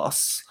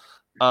 plus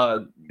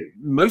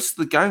most of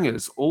the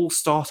gangers all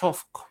start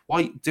off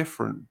quite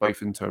different,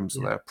 both in terms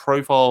of their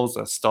profiles,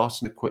 their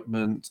starting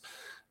equipment,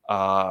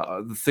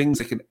 the things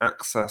they can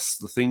access,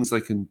 the things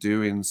they can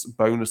do in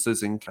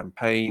bonuses in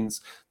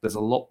campaigns. There's a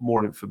lot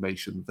more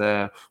information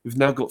there. We've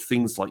now got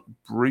things like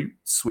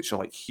brutes, which are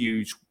like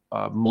huge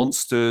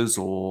monsters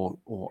or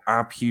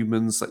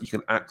abhumans that you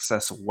can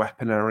access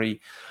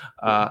weaponry.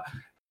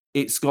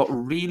 It's got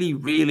really,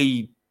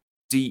 really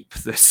deep,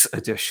 this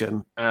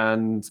edition,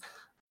 and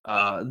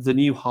the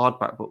new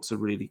hardback books are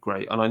really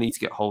great, and I need to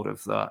get hold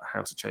of the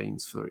House of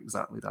Chains for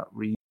exactly that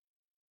reason.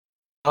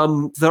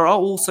 There are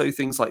also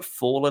things like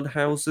fallen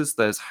houses.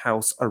 There's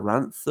House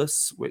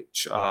Aranthus,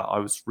 which I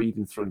was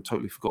reading through and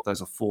totally forgot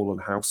there's a fallen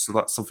house. So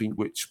that's something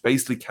which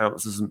basically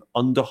counts as an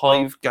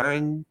Underhive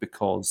gang,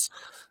 because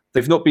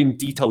they've not been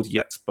detailed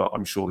yet, but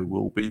I'm sure they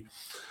will be.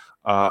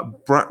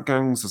 Brat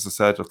gangs, as I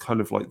said, are kind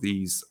of like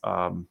these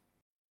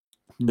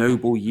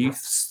noble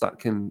youths that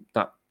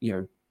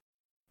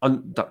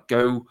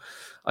go,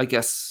 I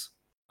guess,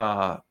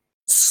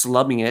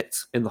 slumming it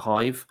in the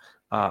hive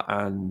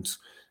and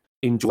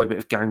enjoy a bit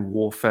of gang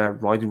warfare,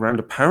 riding around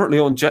apparently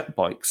on jet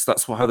bikes.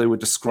 That's how they were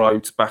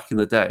described back in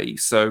the day.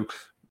 So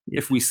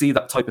if we see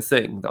that type of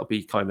thing, that'll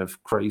be kind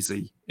of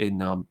crazy in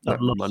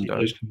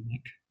Necromunda.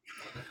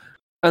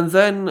 And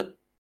then,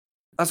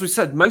 as we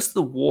said, most of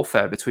the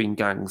warfare between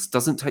gangs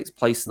doesn't take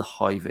place in the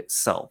hive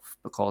itself,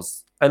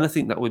 because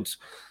anything that would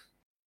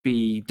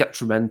be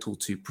detrimental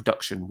to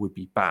production would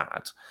be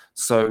bad.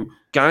 So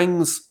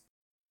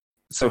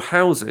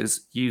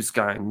houses use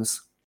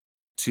gangs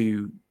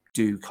to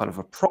do kind of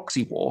a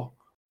proxy war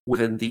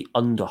within the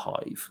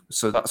Underhive.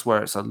 So that's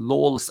where it's a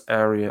lawless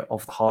area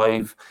of the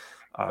hive,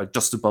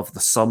 just above the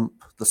sump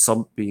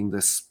being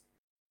this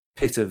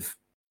pit of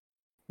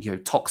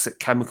toxic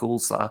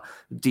chemicals that are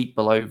deep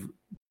below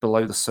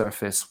the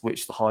surface,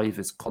 which the hive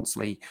is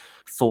constantly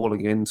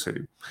falling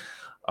into.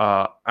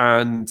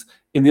 And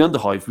in the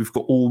Underhive, we've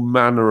got all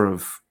manner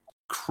of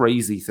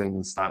crazy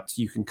things that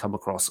you can come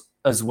across,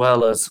 as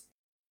well as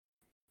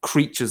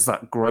creatures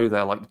that grow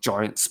there, like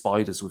giant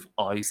spiders with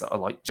eyes that are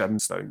like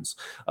gemstones.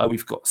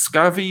 We've got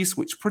scavies,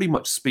 which pretty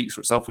much speaks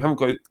for itself. We haven't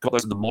got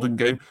those in the modern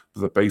game,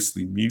 but they're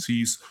basically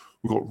muties.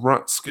 We've got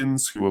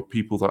ratskins, who are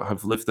people that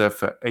have lived there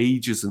for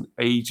ages and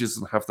ages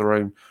and have their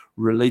own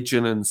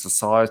religion and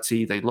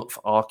society. They look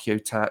for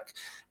archaeotech,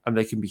 and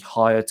they can be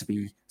hired to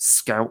be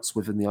scouts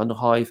within the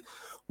Underhive.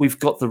 We've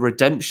got the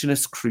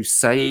Redemptionist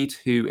Crusade,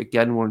 who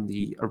again were in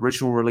the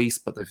original release,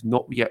 but they've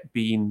not yet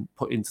been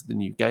put into the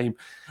new game.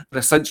 It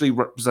essentially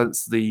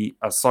represents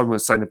as Simon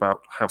was saying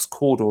about House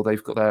Cawdor,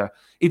 they've got their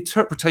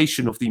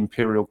interpretation of the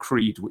Imperial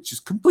Creed, which is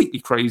completely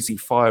crazy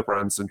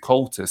firebrands and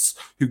cultists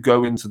who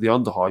go into the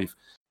Underhive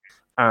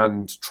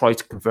and try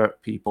to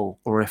convert people,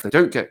 or if they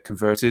don't get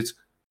converted,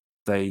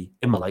 they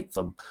immolate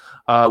them.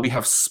 We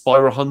have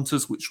Spira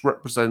Hunters, which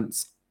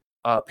represents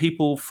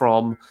people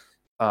from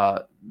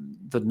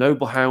the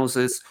noble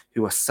houses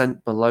who are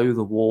sent below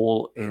the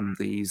wall in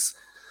these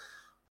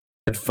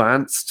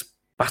advanced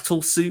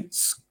battle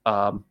suits,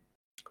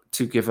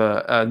 to give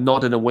a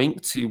nod and a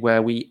wink to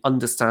where we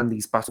understand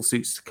these battle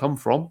suits to come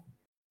from.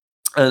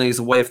 And it's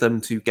a way of them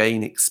to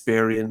gain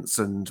experience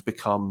and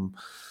become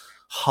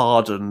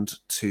hardened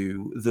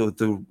to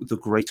the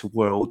greater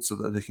world, so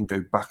that they can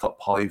go back up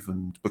hive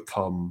and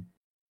become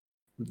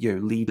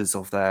leaders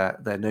of their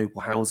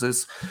noble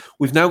houses.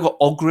 We've now got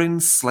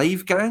Ogryn's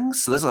slave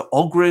gangs. So there's an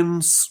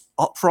Ogryn's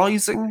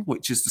uprising,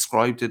 which is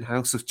described in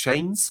House of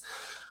Chains.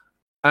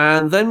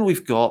 And then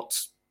we've got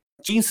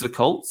Genestealer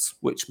cults,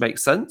 which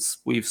makes sense.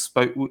 We've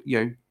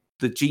the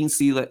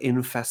Genestealer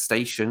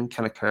infestation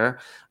can occur,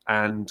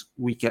 and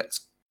we get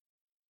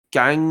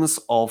gangs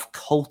of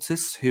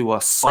cultists who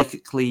are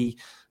psychically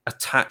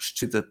attached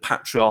to the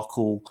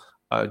patriarchal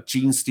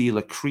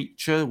Genestealer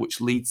creature,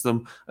 which leads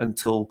them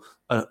until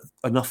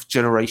enough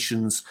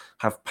generations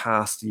have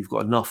passed. You've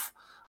got enough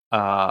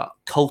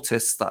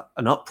cultists that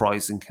an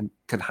uprising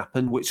can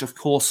happen, which of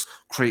course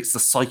creates the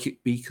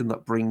psychic beacon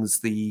that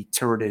brings the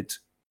Tyranid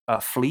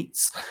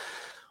fleets.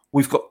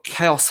 We've got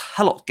Chaos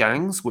Helot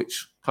gangs,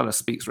 which kind of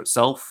speaks for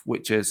itself,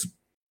 which is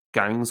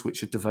gangs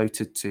which are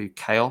devoted to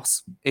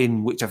chaos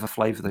in whichever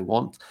flavor they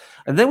want.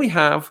 And then we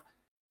have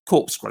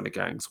Corpse Grinder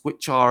gangs,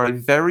 which are a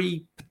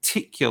very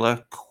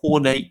particular,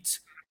 ornate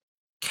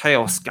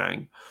chaos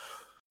gang.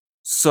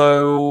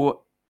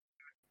 So,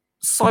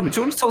 Simon, do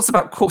you want to tell us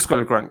about Corpse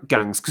Grinder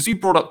gangs? Because you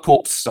brought up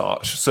Corpse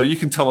Starch, so you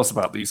can tell us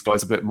about these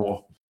guys a bit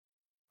more.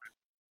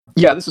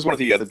 Yeah, this is one of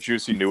the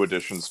juicy new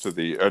additions to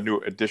the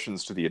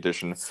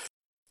edition.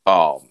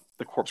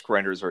 The Corpse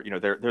Grinders are,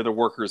 they're the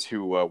workers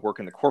who work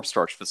in the corpse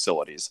starch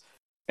facilities,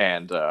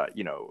 and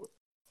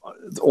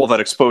all that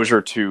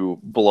exposure to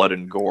blood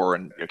and gore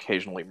and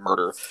occasionally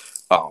murder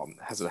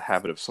has a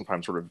habit of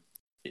sometimes sort of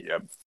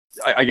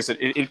I guess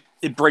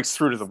it breaks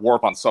through to the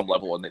warp on some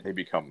level, and they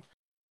become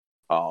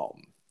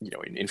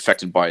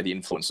infected by the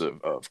influence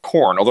of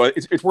Khorne. Although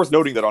it's worth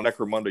noting that on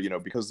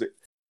Necromunda, because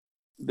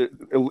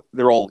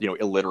they're all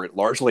illiterate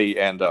largely,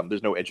 and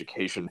there's no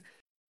education,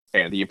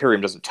 and the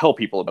Imperium doesn't tell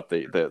people about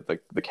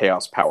the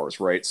chaos powers,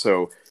 right?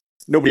 So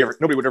nobody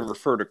would ever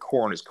refer to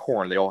Khorne as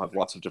Khorne. They all have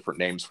lots of different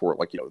names for it,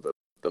 like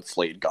the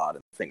flayed god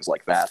and things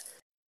like that.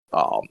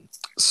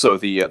 So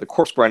the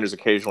corpse grinders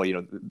occasionally,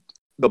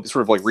 they'll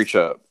sort of like reach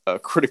a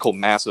critical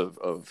mass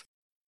of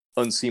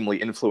unseemly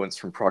influence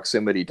from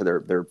proximity to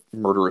their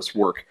murderous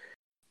work,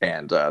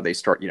 and they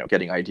start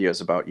getting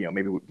ideas about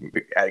maybe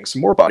adding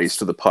some more bodies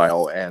to the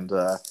pile. And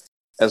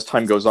as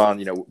time goes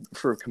on,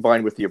 sort of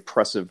combined with the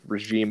oppressive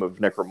regime of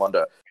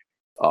Necromunda,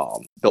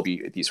 there'll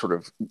be these sort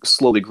of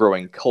slowly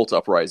growing cult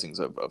uprisings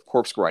of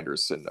corpse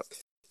grinders, and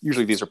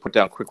usually these are put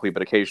down quickly,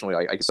 but occasionally,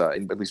 I guess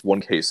in at least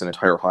one case, an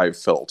entire hive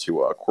fell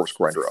to a corpse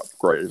grinder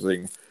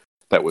uprising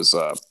that was,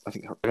 I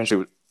think,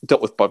 eventually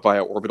dealt with by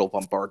orbital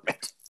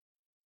bombardment.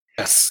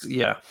 Yes,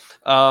 yeah.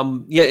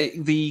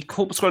 The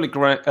corpse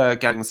grinder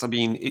gangs, I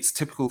mean, it's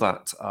typical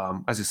that,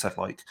 as you said,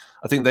 like,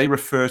 I think they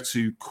refer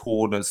to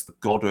Khorne as the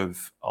god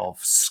of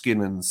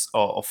skin and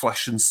or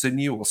flesh and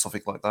sinew or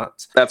something like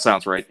that. That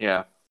sounds right,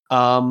 yeah.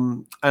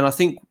 And I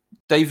think,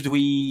 David,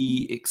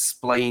 we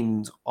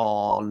explained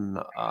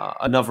on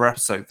another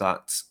episode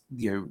that,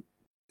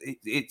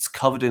 it's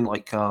covered in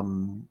like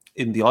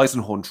in the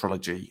Eisenhorn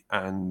trilogy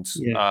and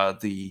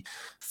the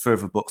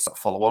further books that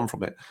follow on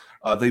from it.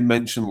 They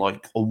mention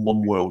like on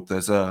one world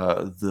there's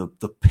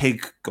the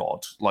pig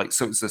god, like,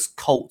 so it's this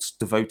cult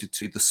devoted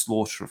to the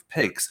slaughter of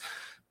pigs,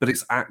 but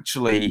it's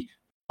actually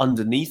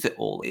underneath it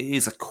all, it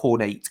is a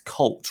cornate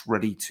cult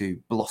ready to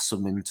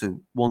blossom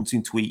into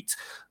wanting to eat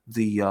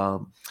the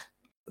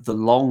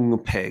long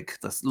pig,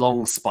 the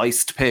long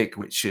spiced pig,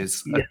 which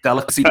is a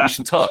delicacy that you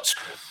should touch,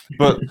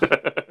 but.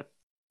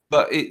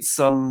 But it's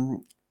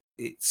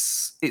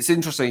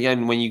interesting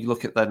again when you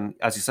look at then,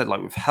 as you said,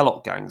 like with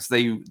Helot gangs,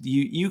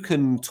 you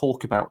can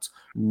talk about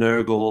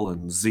Nurgle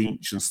and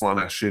Tzeentch and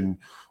Slaanesh in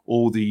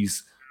all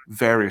these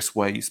various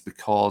ways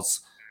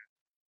because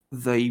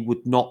they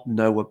would not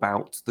know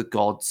about the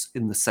gods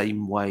in the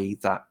same way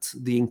that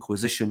the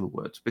Inquisition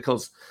would.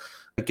 Because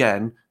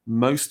again,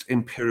 most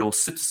Imperial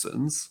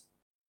citizens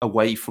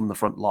away from the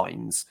front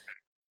lines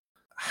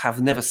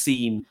have never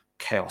seen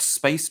Chaos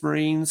Space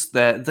Marines.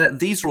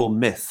 These are all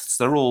myths.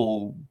 They're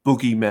all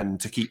boogeymen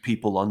to keep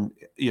people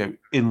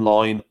in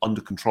line,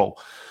 under control.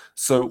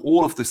 So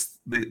all of this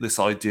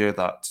idea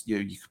that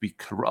you could be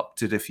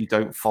corrupted if you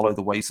don't follow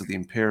the ways of the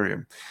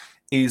Imperium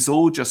is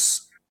all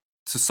just,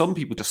 to some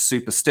people, just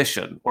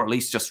superstition, or at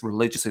least just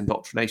religious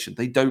indoctrination.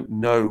 They don't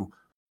know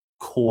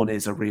Khorne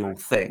is a real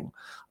thing.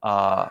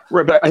 Right,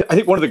 but I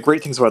think one of the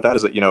great things about that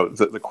is that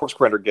the corpse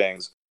grinder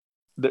gangs,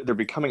 they're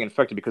becoming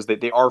infected because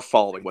they are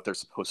following what they're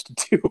supposed to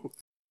do.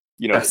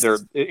 Yes.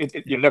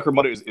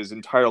 Necromunda is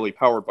entirely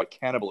powered by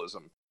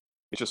cannibalism.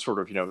 It's just sort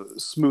of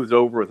smoothed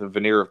over with a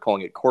veneer of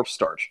calling it corpse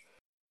starch.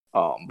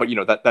 But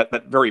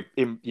that very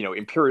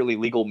imperially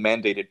legal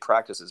mandated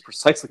practice is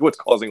precisely what's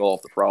causing all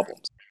of the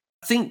problems.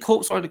 I think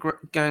corpse rider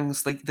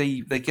gangs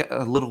they get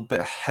a little bit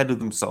ahead of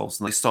themselves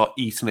and they start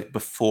eating it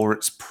before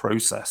it's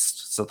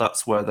processed. So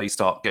that's where they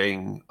start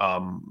getting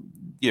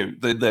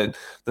they're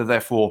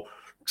therefore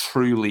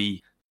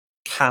truly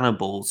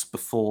cannibals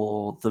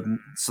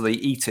so they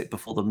eat it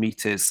before the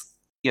meat is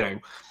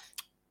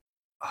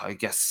I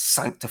guess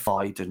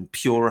sanctified and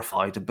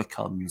purified and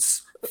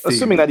becomes food.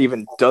 Assuming that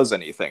even does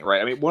anything,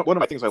 right? I mean, one of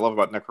my things I love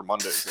about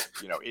Necromunda is that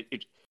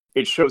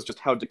it shows just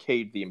how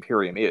decayed the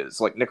Imperium is.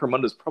 Like,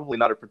 Necromunda is probably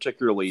not a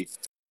particularly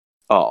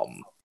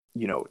what's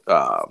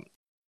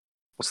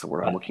the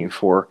word I'm looking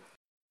for?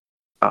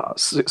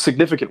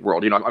 Significant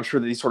world. I'm sure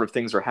that these sort of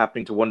things are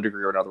happening to one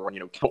degree or another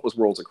on countless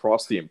worlds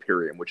across the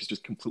Imperium, which is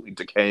just completely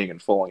decaying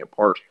and falling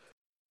apart.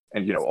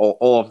 And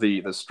all of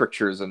the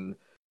strictures and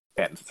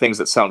things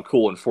that sound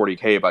cool in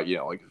 40K about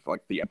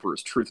like the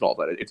Emperor's truth and all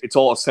that. It's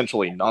all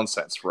essentially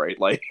nonsense, right?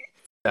 Like,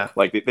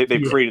 like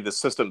they've created this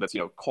system that's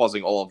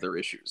causing all of their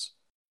issues.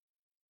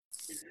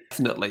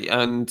 Definitely,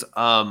 and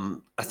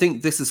I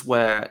think this is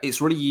where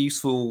it's really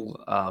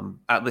useful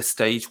at this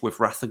stage with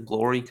Wrath and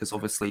Glory, because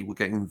obviously we're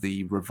getting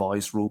the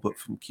revised rulebook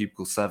from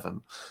Cubicle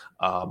 7,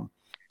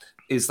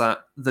 is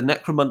that the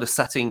Necromunda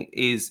setting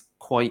is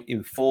quite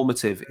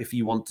informative if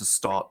you want to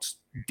start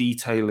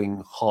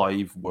detailing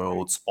hive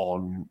worlds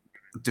on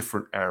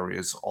different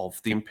areas of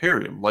the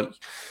Imperium. Like,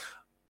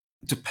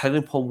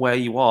 depending upon where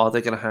you are, they're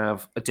going to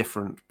have a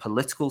different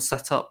political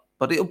setup,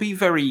 but it'll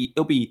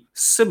be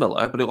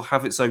similar, but it'll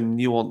have its own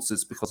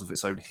nuances because of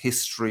its own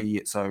history,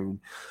 its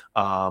own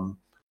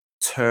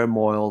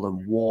turmoil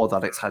and war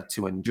that it's had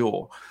to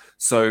endure.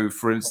 So,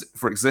 for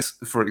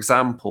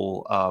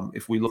example,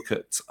 if we look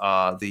at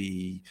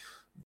the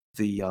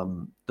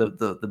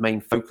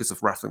main focus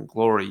of Wrath and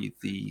Glory,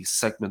 the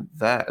segment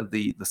there,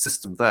 the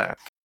system there,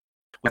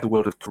 with the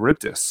world of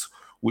Charybdis,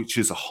 which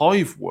is a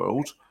hive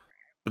world,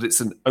 but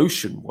it's an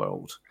ocean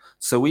world.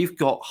 So we've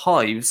got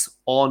hives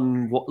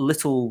on what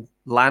little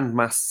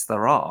landmasses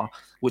there are,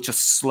 which are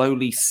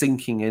slowly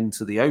sinking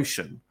into the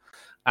ocean,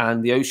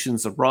 and the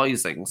oceans are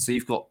rising. So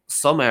you've got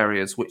some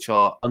areas which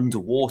are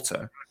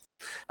underwater,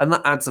 and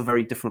that adds a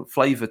very different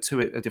flavor to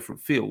it, a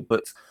different feel.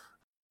 But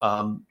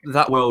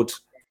that world,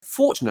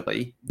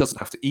 fortunately, doesn't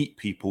have to eat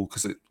people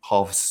because it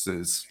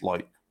harvests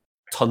like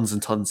tons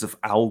and tons of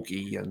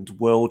algae and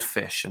world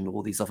fish and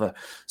all these other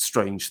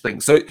strange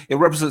things. So it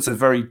represents a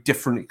very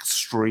different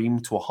extreme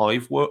to a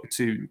hive work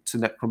to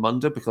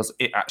Necromunda, because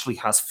it actually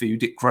has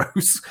food it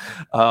grows.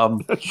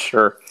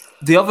 Sure.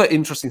 The other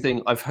interesting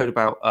thing I've heard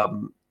about,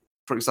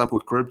 for example,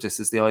 with Charybdis,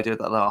 is the idea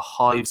that there are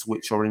hives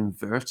which are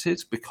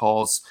inverted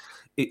because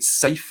it's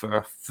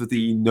safer for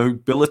the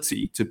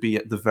nobility to be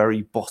at the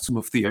very bottom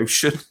of the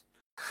ocean.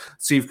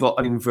 So you've got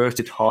an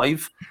inverted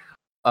hive.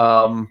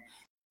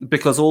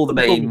 Because all the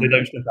main they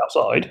don't step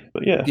outside,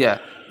 but yeah,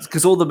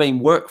 because all the main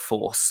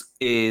workforce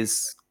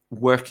is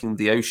working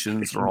the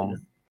oceans or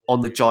on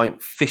the giant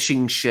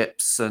fishing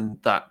ships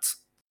and that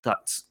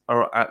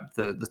are at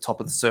the top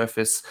of the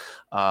surface.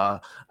 And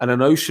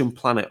an ocean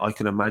planet, I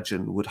can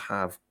imagine, would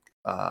have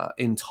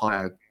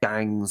entire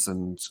gangs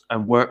and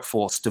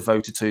workforce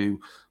devoted to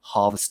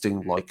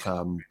harvesting like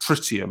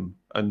tritium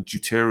and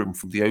deuterium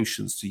from the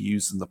oceans to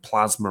use in the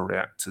plasma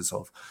reactors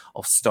of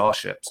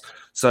starships.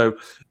 So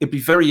it'd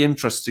be very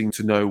interesting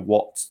to know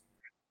what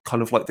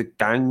kind of like the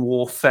gang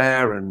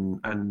warfare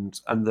and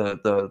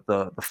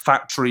the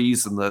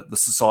factories and the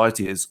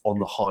society is on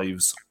the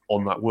hives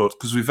on that world,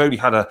 because we've only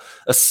had a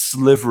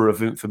sliver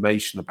of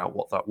information about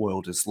what that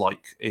world is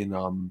like in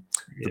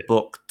the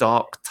book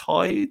Dark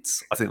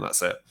Tides. I think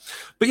that's it.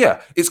 But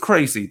yeah, it's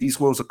crazy. These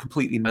worlds are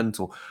completely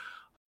mental.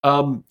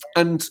 And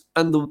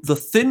the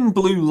thin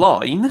blue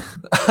line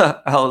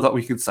that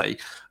we could say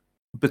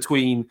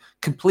between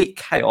complete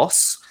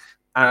chaos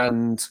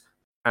and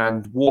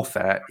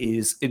warfare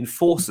is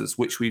Enforcers,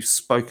 which we've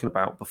spoken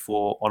about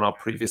before on our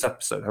previous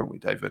episode, haven't we,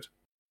 David?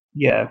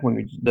 Yeah, when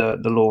we did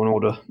the Law and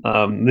Order.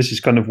 This is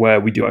kind of where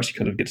we do actually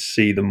kind of get to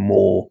see them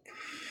more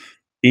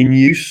in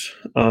use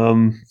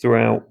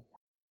throughout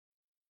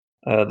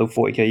the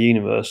 40k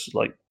universe.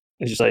 Like,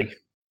 as you say,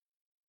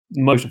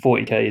 most of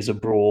 40k is a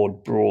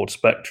broad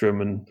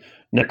spectrum, and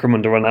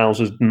Necromunda allows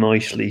us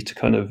nicely to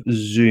kind of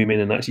zoom in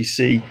and actually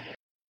see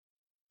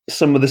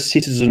some of the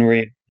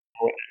citizenry of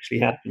what actually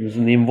happens.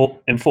 And the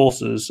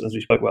Enforcers, as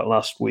we spoke about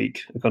last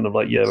week, are kind of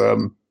like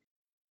your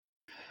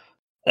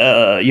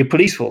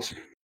police force.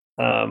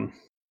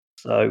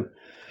 So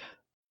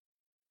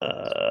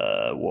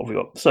what have we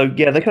got? So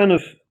yeah, they kind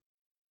of,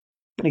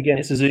 again,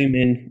 it's a zoom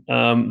in.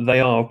 They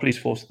are a police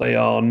force. They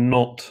are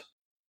not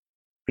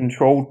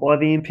controlled by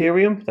the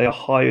Imperium. They are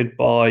hired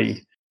by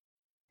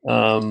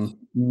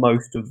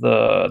most of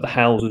the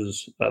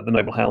houses, the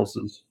noble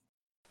houses.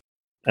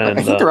 And,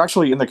 I think they're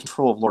actually in the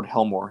control of Lord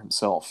Helmore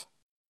himself.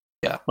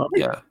 Yeah.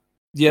 Okay.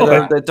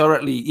 They're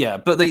directly,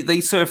 but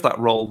they serve that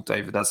role,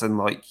 David, as in,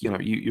 like,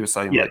 you were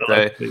saying,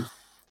 like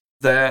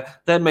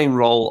their main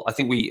role, I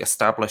think we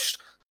established,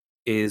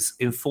 is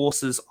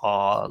Enforcers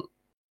are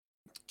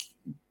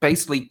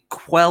basically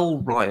quell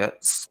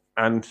riots,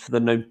 and for the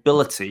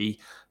nobility,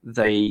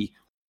 they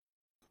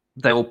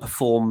will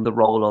perform the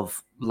role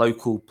of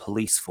local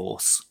police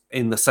force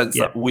in the sense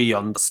that we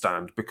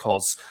understand,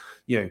 because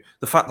the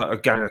fact that a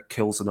ganger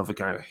kills another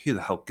ganger, who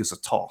the hell gives a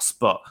toss?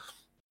 But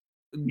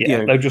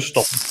they'll just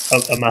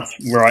stop a mass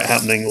riot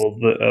happening, or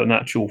an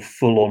actual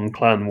full-on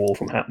clan war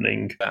from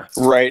happening.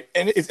 Right,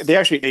 and it's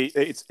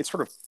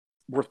sort of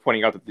worth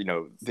pointing out that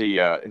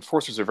the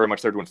Enforcers are very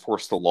much there to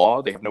enforce the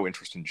law. They have no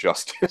interest in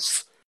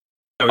justice.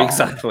 Oh,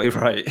 exactly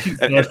right.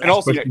 and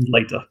also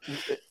later,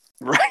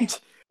 right.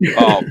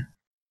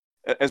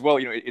 As well,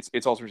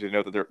 it's also interesting to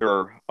note that there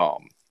are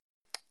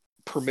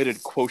permitted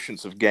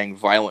quotients of gang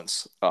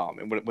violence,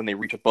 and when they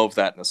reach above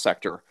that in a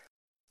sector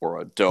or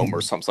a dome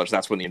or some such,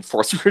 that's when the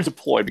Enforcers are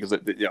deployed, because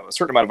a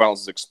certain amount of violence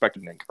is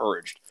expected and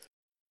encouraged,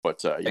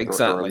 but there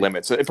are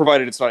limits,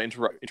 provided it's not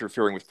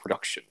interfering with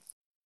production.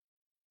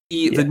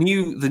 The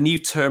new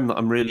term that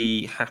I'm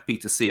really happy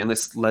to see, and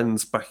this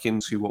lends back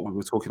into what we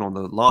were talking on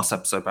the last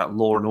episode about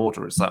Law and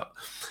Order, is that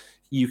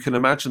you can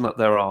imagine that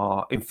there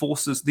are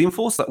Enforcers. The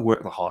Enforcers that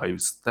work the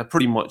hives, they're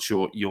pretty much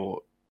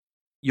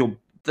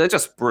they're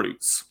just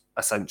brutes,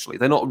 essentially.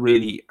 They're not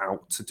really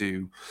out to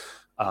do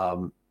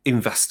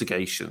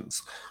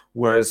investigations.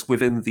 Whereas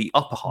within the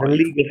upper hive,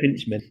 legal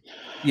henchmen.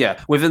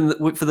 Yeah,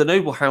 for the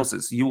noble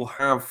houses, you will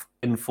have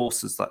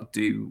Enforcers that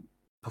do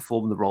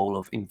perform the role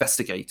of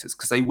investigators,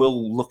 because they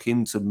will look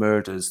into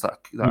murders that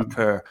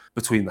occur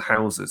between the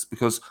houses,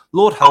 because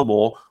Lord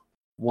Helmore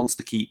wants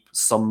to keep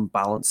some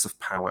balance of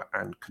power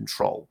and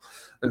control.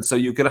 And so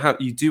you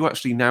do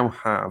actually now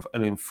have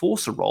an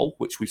Enforcer role,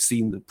 which we've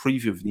seen the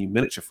preview of the new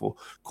miniature for,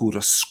 called a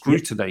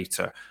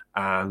Scrutinator.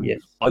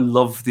 And I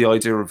love the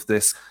idea of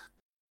this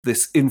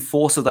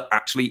Enforcer that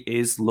actually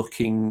is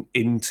looking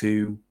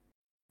into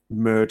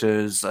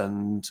murders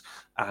and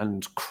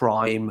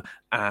crime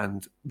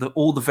and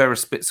all the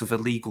various bits of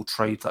illegal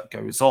trade that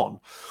goes on.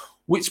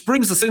 Which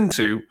brings us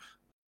into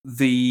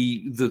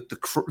the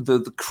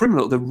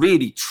criminal, the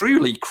really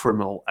truly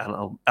criminal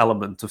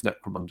element of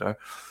Necromunda,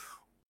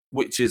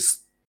 which is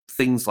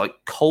things like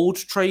cold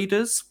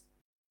traders,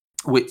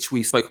 which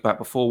we spoke about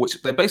before,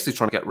 which they're basically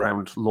trying to get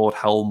around Lord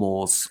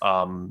Helmore's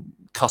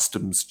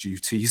customs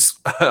duties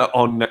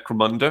on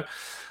Necromunda.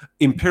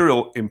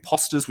 Imperial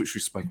imposters, which we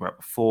spoke about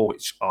before,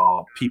 which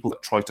are people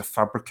that try to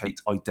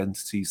fabricate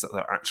identities that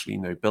are actually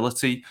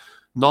nobility.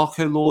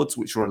 Narco lords,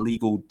 which are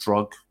illegal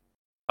drug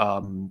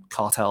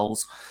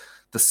cartels.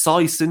 The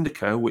Psi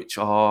Syndica, which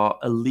are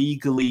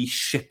illegally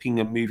shipping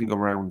and moving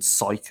around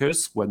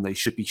psychers when they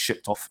should be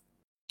shipped off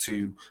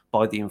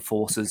by the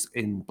enforcers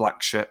in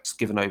black ships,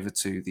 given over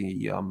to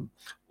the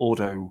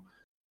Ordo.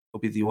 Will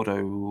be the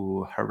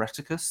Ordo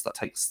Hereticus that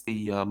takes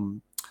the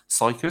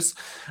psychers,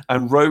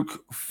 and Rogue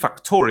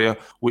Factoria,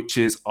 which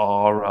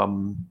are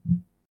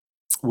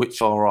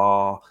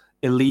our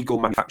illegal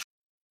manufacturer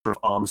of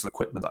arms and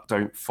equipment that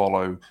don't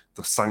follow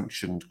the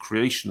sanctioned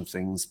creation of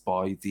things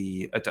by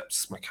the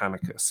Adeptus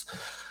Mechanicus.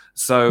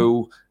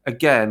 So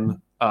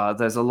again,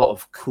 there's a lot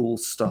of cool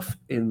stuff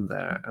in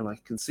there, and I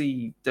can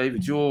see,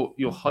 David, you're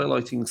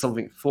highlighting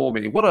something for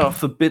me. What are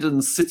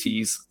forbidden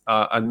cities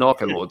and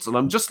narco lords? And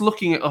I'm just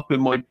looking it up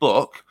in my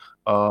book.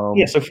 So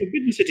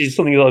forbidden cities is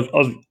something that I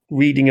was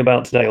reading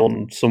about today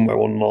on somewhere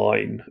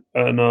online,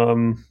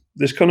 and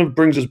this kind of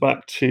brings us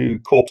back to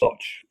Corpse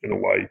Arch in a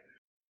way.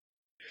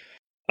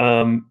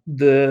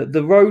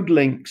 The road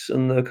links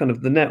and the kind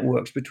of the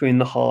networks between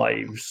the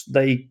hives,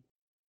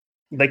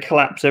 they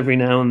collapse every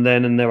now and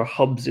then, and there are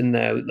hubs in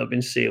there that have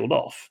been sealed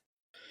off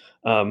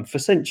for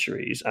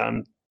centuries.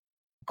 And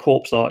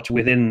Corpse Arch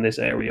within this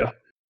area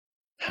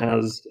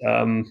has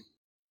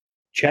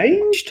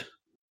changed,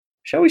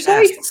 shall we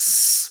say?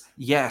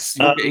 Yes,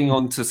 you're getting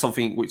onto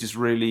something which is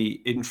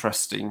really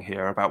interesting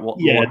here about what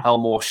Lord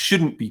Helmore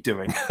shouldn't be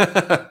doing.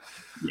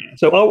 Yeah.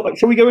 So,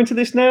 shall we go into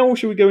this now, or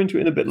shall we go into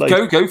it in a bit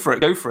later? Go for it.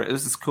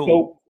 This is cool.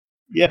 Well,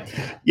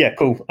 yeah,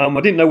 cool. I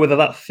didn't know whether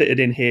that fitted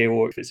in here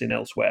or if it's in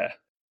elsewhere.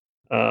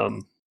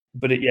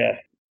 But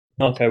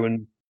Narco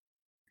and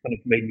kind of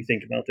made me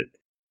think about it.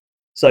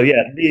 So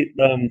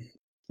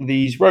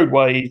these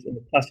roadways and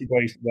the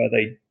passageways where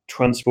they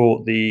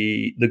transport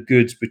the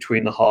goods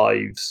between the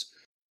hives,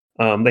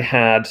 they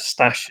had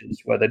stashes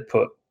where they'd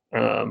put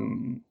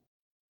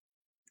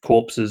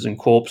corpses and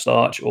corpse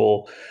starch,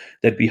 or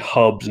there'd be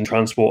hubs and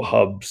transport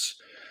hubs.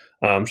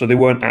 So they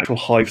weren't actual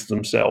hives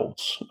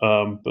themselves.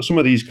 But some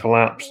of these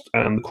collapsed,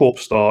 and the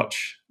corpse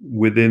starch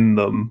within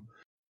them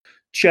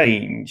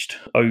changed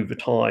over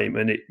time,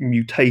 and it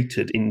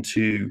mutated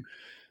into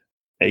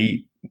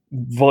a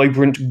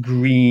vibrant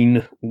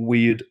green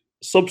weird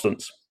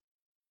substance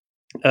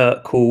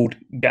called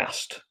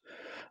ghast.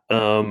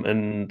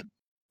 And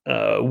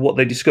what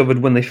they discovered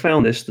when they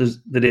found this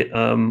is that it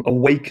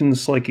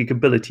awakens psychic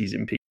abilities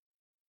in people.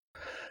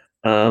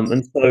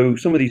 And so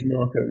some of these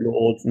narco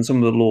lords and some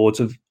of the lords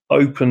have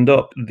opened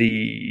up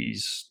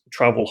these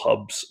travel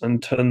hubs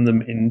and turned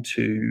them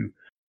into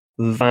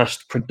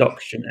vast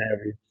production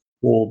areas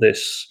for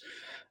this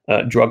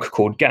drug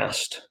called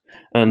ghast,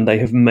 and they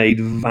have made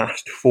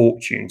vast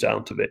fortunes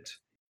out of it.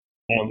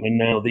 And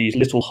now these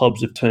little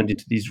hubs have turned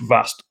into these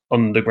vast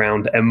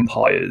underground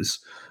empires,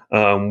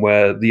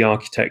 where the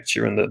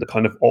architecture and the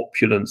kind of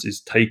opulence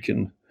is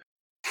taken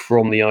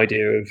from the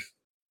idea of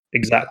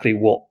exactly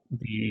what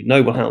the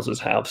noble houses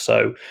have.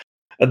 So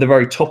at the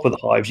very top of the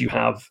hives, you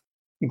have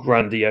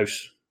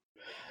grandiose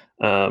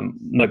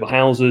noble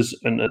houses,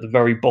 and at the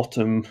very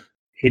bottom,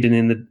 hidden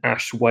in the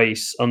ash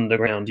wastes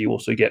underground, you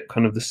also get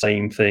kind of the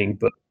same thing,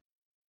 but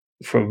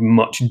for a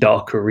much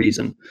darker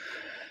reason.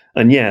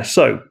 And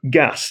so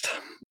ghast.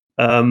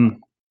 As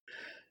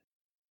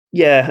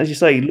you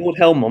say, Lord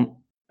Helmore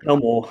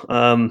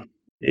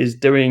is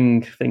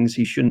doing things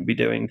he shouldn't be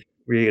doing,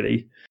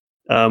 really.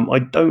 I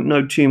don't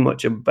know too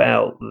much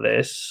about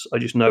this. I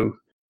just know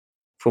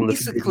from the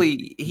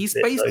he's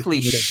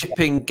basically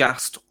shipping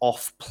ghast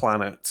off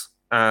planet,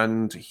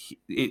 and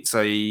it's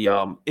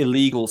a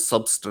illegal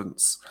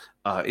substance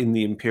in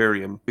the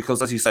Imperium,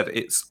 because, as you said,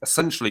 it's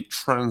essentially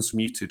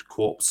transmuted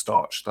corpse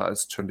starch that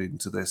has turned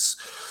into this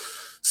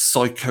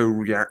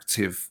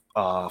psychoreactive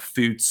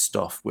food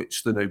stuff,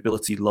 which the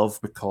nobility love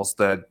because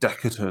they're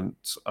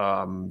decadent,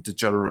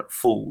 degenerate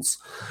fools.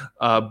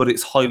 But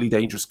it's highly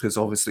dangerous because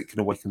obviously it can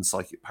awaken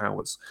psychic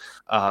powers.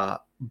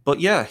 But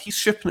he's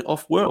shipping it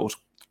off world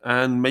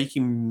and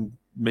making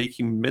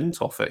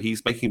mint off it.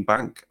 He's making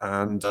bank,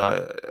 and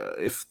I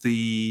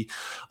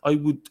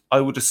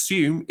would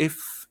assume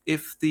if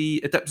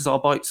the Adeptus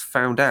Arbites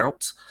found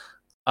out,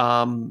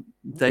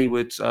 they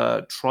would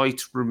try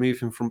to remove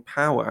him from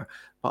power.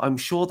 But I'm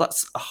sure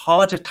that's a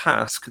harder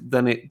task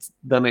than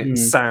it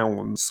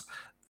sounds.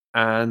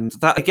 And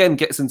that again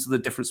gets into the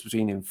difference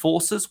between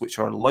enforcers, which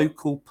are a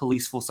local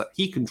police force that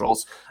he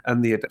controls,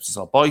 and the Adeptus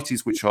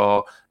Arbites, which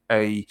are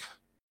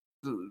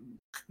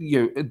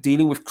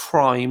dealing with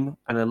crime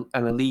and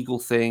illegal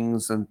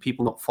things and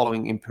people not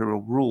following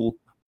imperial rule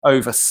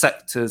over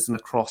sectors and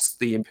across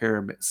the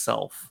Imperium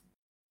itself.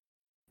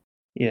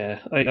 Yeah,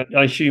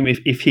 I assume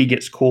if he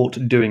gets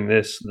caught doing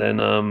this, then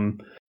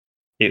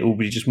it will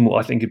be just more.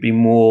 I think it'd be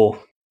more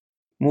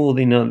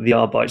than the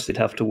Arbites they'd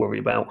have to worry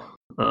about.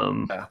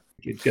 Yeah.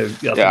 You'd go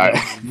Yeah.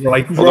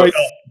 right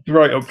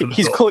up to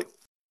the top.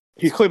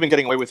 He's clearly been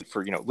getting away with it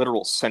for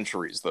literal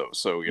centuries, though.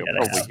 So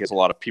probably he has a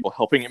lot of people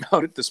helping him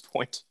out at this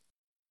point.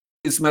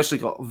 He's mostly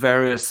got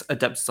various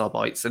Adeptus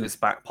Arbites in his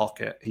back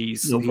pocket.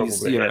 It's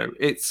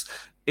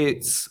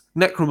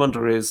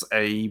Necromunda is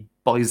a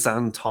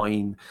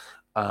Byzantine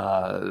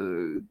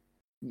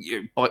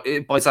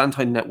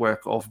Byzantine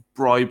network of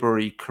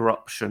bribery,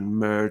 corruption,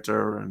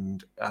 murder,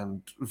 and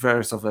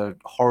various other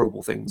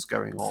horrible things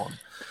going on.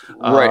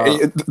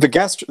 Right. The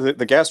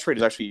gas trade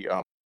is actually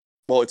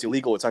it's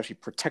illegal. It's actually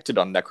protected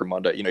on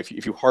Necromunda.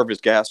 If you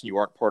harvest gas and you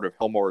aren't part of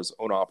Helmor's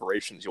own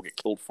operations, you'll get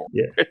killed for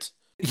it.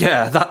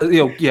 Yeah,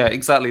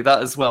 exactly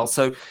that as well.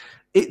 So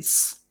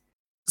it's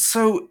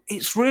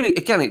really,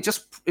 again, it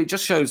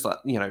just shows that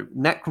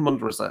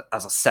Necromunda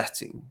as a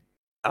setting,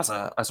 as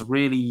a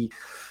really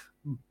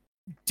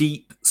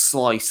deep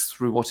slice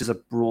through what is a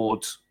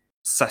broad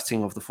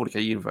setting of the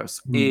 40k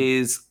universe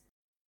is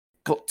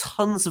got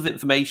tons of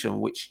information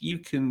which you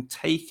can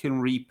take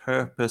and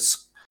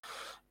repurpose.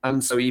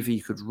 And so either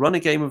you could run a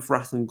game of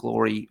Wrath and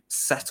Glory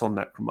set on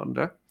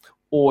Necromunda,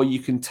 or you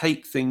can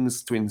take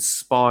things to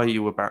inspire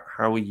you about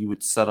how you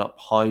would set up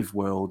hive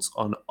worlds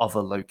on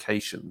other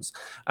locations.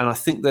 And I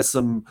think there's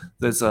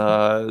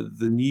the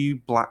new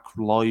Black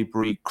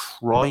Library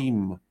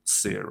crime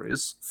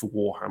series for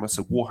Warhammer.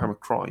 So Warhammer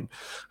Crime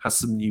has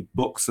some new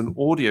books and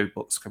audio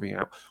books coming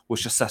out,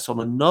 which are set on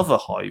another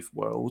hive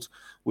world,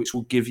 which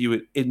will give you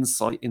an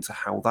insight into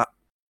how that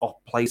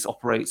place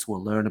operates.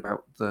 We'll learn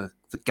about the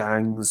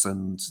gangs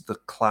and the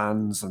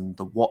clans and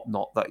the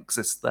whatnot that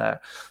exists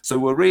there. So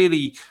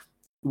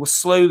we're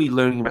slowly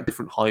learning about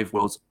different hive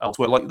worlds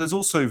elsewhere. Like there's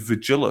also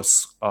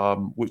Vigilus,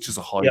 which is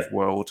a hive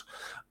world,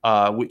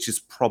 which is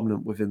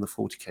prominent within the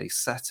 40k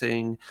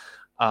setting.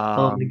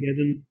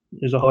 Armageddon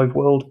is a hive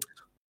world.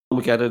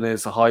 Armageddon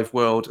is a hive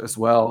world as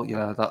well.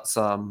 Yeah, that's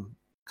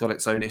got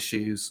its own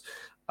issues.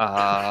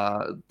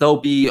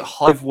 There'll be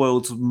hive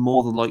worlds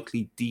more than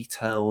likely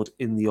detailed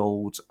in the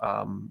old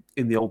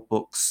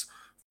books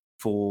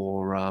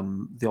for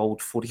the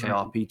old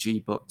 40k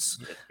RPG books.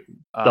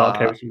 Dark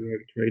Heresy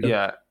Rogue Trader.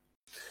 Yeah.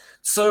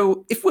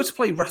 So if we're to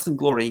play Wrath and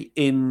Glory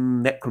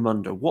in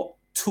Necromunda, what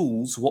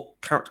tools, what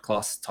character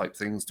class type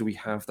things do we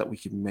have that we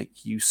can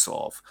make use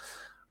of?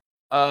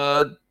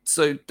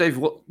 So Dave,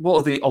 what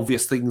are the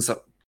obvious things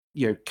that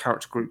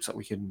character groups that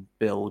we can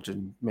build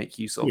and make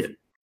use of? Yeah.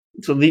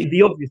 So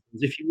the obvious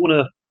things, if you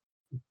want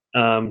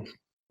to,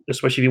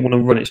 especially if you want to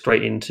run it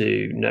straight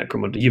into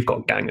Necromunda, you've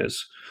got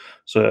gangers.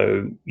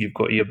 So you've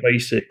got your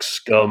basic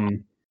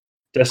scum,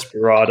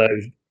 desperado,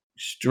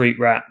 street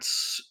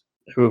rats,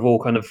 who have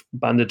all kind of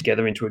banded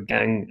together into a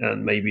gang,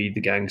 and maybe the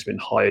gang's been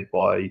hired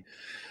by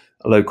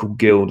a local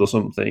guild or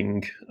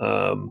something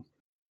to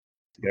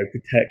go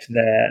protect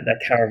their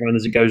caravan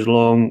as it goes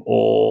along,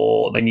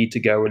 or they need to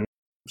go and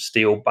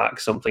steal back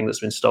something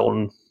that's been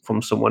stolen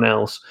from someone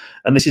else.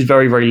 And this is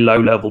very, very low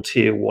level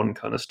tier 1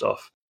 kind of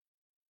stuff.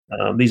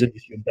 These are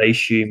just your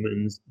base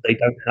humans. They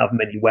don't have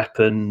many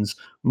weapons.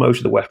 Most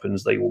of the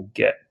weapons they will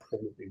get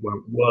probably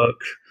won't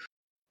work.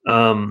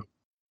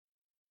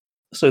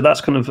 So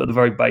that's kind of at the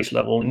very base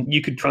level, and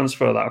you could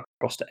transfer that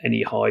across to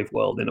any hive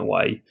world in a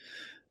way.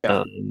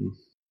 Yeah.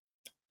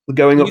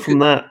 Going up from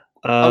that,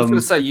 I was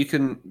going to say you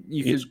can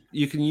use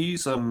you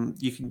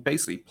can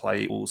basically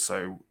play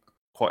also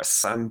quite a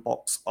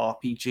sandbox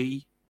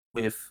RPG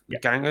with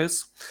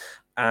gangers,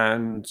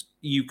 and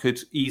you could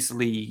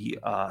easily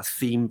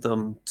theme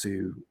them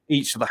to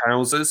each of the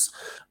houses.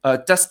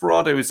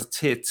 Desperado is a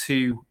tier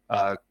 2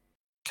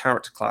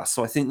 character class,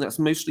 so I think that's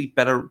mostly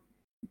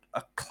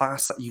a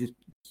class that you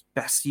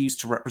best used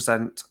to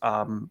represent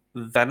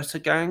Venator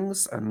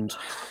gangs and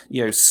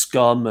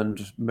scum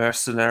and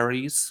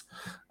mercenaries.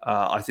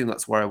 I think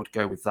that's where I would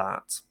go with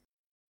that.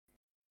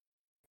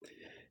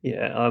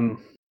 Yeah.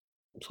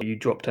 So you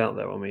dropped out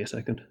there on me a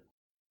second.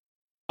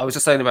 I was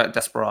just saying about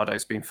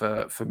Desperados being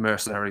for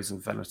mercenaries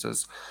and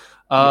Venators.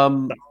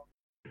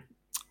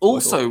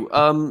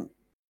 Also,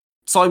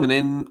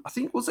 Simon,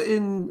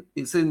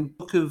 it's in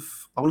Book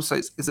of, I want to say,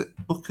 is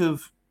it Book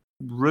of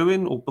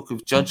Ruin or Book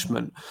of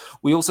Judgment?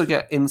 We also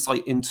get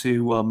insight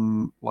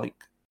into like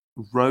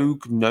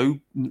rogue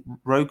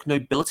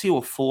nobility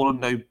or fallen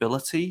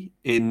nobility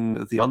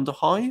in the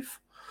Underhive.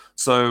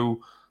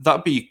 So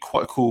that'd be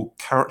quite a cool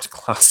character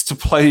class to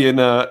play in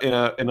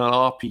an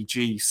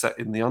RPG set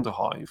in the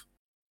Underhive.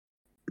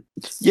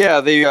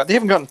 Yeah, they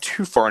haven't gotten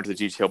too far into the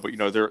detail, but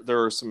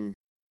there are some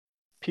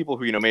people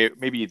who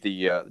maybe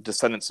the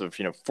descendants of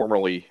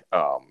formerly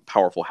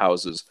powerful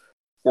houses,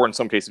 or in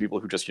some cases people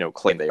who just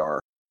claim they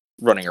are,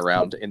 running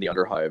around in the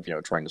Underhive,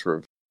 trying to sort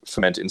of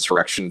foment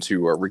insurrection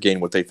to regain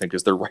what they think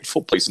is their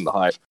rightful place in the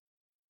hive.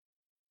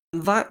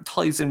 That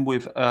ties in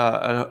with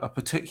a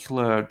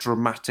particular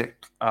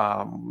dramatic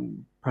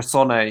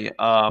personae,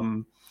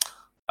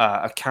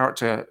 a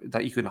character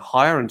that you can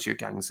hire into your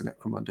gangs in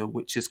Necromunda,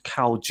 which is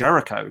Cal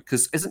Jericho,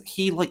 because isn't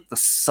he like the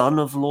son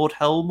of Lord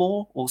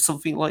Helmor or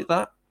something like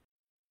that?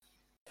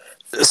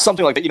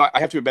 Something like that. I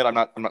have to admit, I'm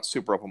not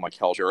super up on my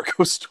Cal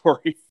Jericho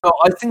story. Oh,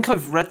 I think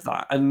I've read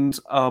that, and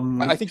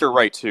I think you're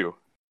right too.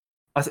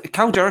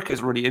 Cal Jericho is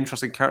a really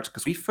interesting character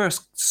because we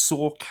first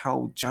saw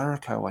Cal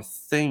Jericho, I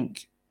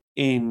think,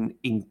 in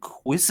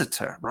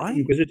Inquisitor, right?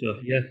 Inquisitor,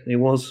 yeah, it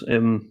was.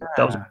 That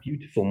was a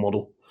beautiful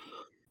model.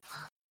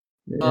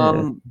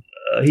 Yeah.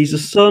 He's a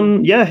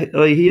son. Yeah,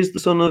 he is the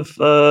son of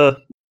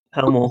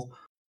Helmor,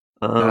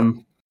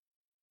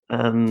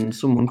 and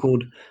someone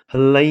called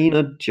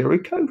Helena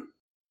Jericho.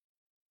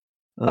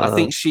 I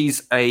think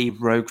she's a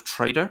rogue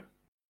trader.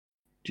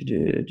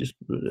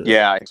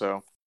 Yeah, I think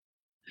so.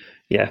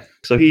 Yeah,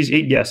 so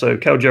so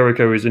Cal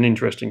Jericho is an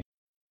interesting.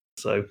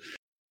 So,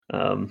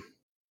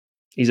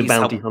 he's a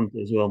bounty hunter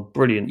as well.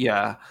 Brilliant.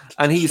 Yeah,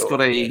 and he's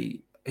got a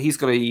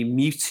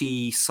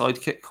mutie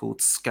sidekick called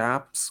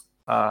Scabs.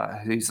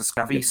 Who's a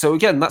scabby. Yep. So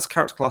again, that's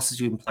character classes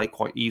you can play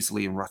quite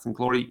easily in Wrath and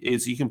Glory.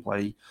 Is you can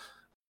play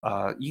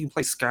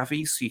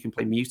scabbies, so you can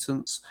play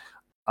mutants,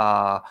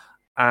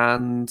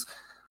 and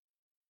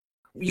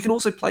you can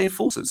also play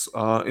enforcers.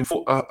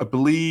 I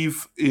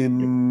believe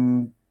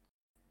in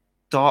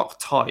Dark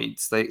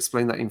Tides, they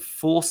explain that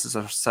enforcers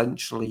are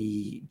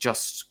essentially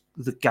just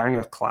the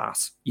Ganger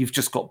class. You've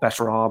just got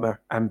better armor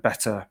and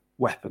better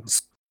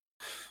weapons,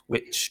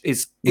 which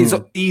is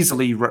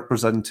easily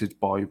represented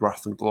by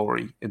Wrath and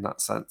Glory in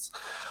that sense.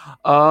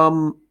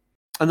 And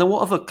then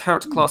what other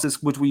character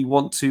classes would we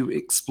want to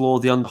explore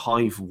the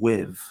Underhive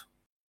with?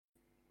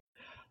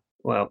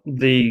 Well,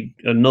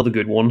 another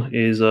good one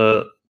is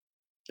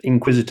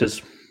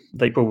Inquisitors.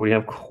 They probably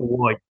have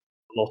quite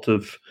a lot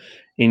of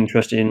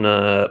interest in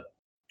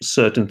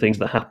certain things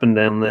that happen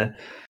down there.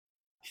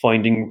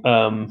 Finding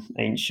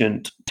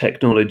ancient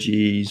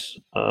technologies,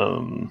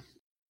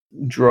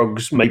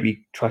 drugs,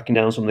 maybe tracking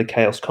down some of the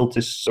Chaos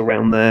cultists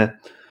around there.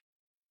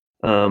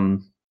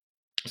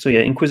 So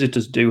yeah,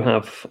 Inquisitors do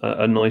have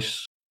a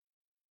nice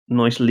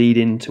lead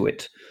into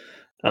it.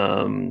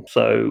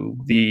 So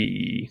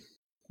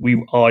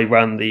I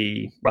ran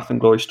the Wrath and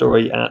Glory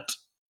story at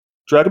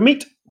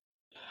Dragonmeet,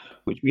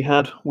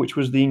 which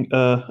was the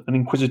an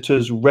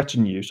Inquisitor's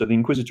retinue. So the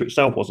Inquisitor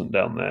itself wasn't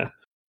down there,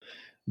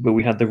 but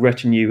we had the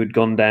retinue had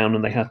gone down,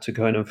 and they had to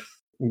kind of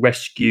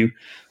rescue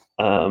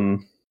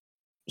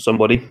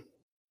somebody.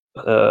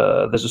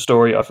 There's a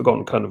story, I've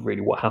forgotten kind of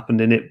really what happened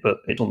in it, but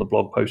it's on the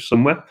blog post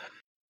somewhere.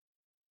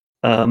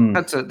 They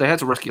had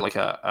to rescue like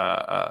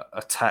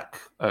a tech,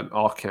 an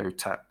archaeo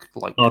tech,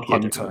 like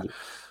hunter.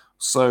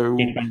 So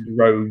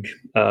rogue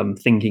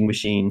thinking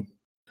machine,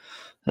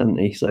 hadn't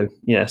he? So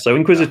yeah, so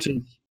Inquisitor.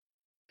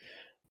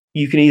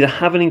 You can either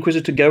have an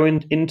Inquisitor go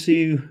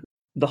into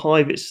the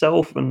hive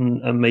itself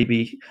and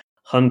maybe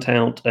hunt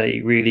out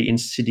a really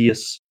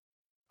insidious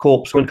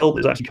corpse when cult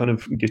is actually kind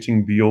of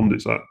getting beyond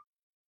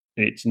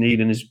its need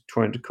and is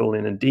trying to call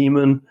in a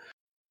demon,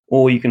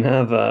 or you can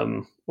have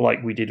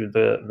like we did with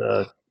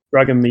the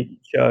Dragonmeet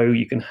show,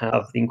 you can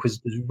have the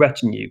Inquisitor's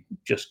retinue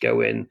just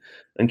go in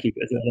and keep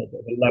it as a little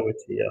bit of a lower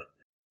tier.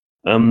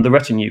 The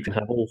retinue can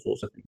have all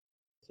sorts of things.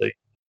 So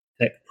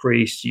tech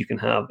priests, it can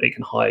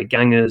hire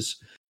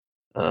gangers.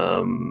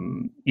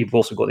 You've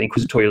also got the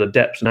Inquisitorial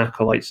Adepts and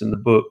Acolytes in the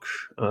book,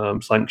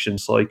 Sanctioned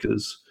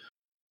Psykers.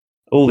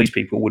 All these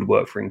people would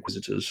work for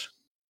Inquisitors.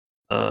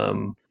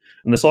 And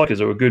the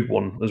Psykers are a good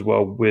one as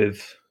well,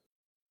 with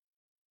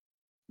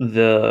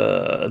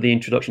the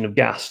introduction of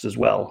Ghast as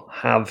well.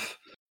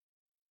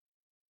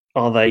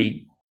 Are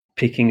they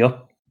picking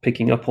up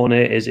on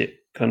it? Is it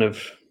kind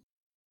of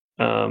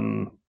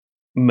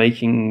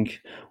making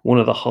one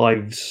of the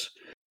hives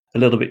a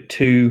little bit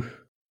too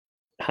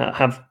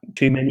have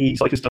too many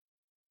Psykers done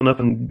up,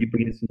 and you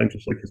bring in some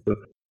Sanctioned Psykers to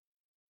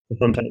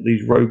hunt out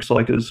these rogue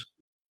Psykers?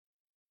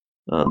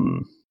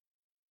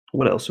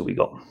 What else have we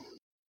got?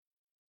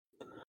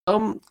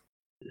 I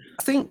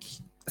think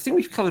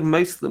we've covered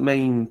most of the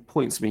main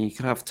points. I mean, you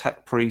can have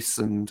tech priests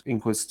and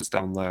Inquisitors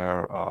down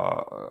there.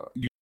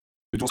 You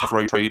could also have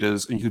rogue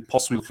traders, and you could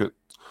possibly look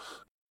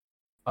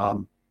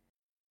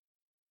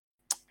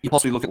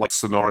at like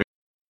scenarios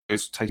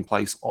taking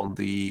place on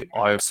the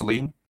Eye of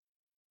Selene,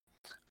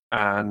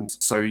 and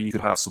so you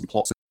could have some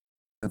plots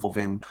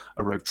involving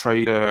a rogue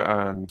trader,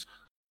 and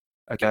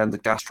again the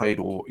Ghast trade,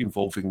 or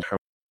involving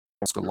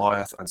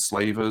Goliath and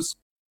slavers.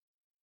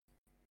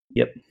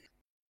 Yep.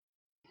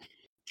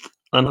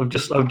 And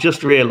I've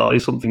just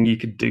realised something you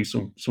could do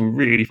some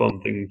really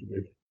fun things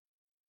with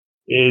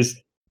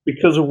is,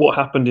 because of what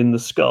happened in the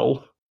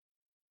Skull.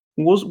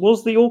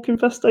 Was the orc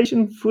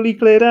infestation fully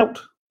cleared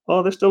out?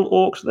 Are there still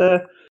orcs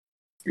there?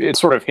 It's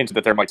sort of hinted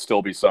that there might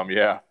still be some,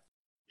 yeah.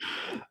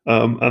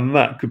 And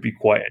that could be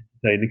quite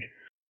entertaining.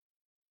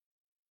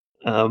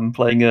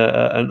 Playing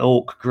an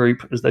orc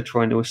group as they're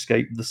trying to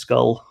escape the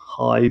Skull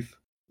Hive,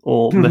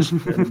 or messing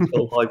around the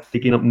Skull Hive,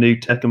 picking up new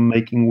tech and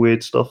making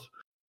weird stuff.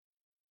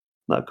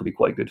 That could be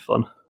quite good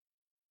fun.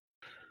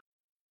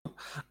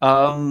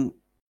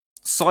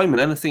 Simon,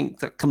 anything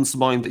that comes to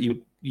mind that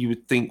you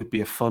would think would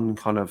be a fun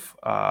kind of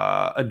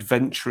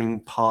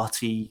adventuring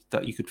party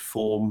that you could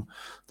form,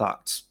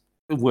 that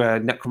where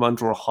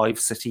Necromunda or Hive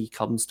City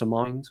comes to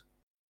mind?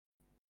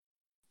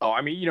 Oh,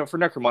 I mean, for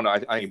Necromunda, I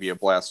think it'd be a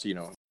blast.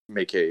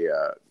 Make an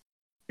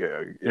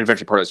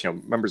adventure part as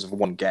members of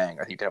one gang.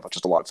 I think they'd have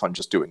just a lot of fun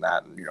just doing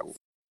that, and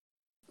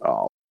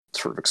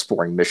sort of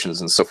exploring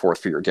missions and so forth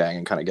for your gang,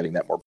 and kind of getting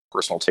that more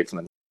personal take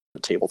from the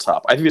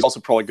tabletop. I think there's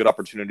also probably good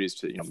opportunities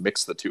to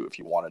mix the two if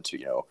you wanted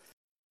to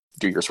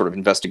do your sort of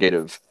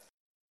investigative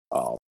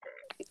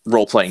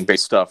role-playing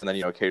based stuff, and then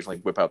occasionally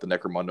whip out the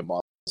Necromunda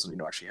models and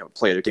actually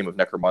play a game of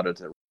Necromunda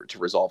to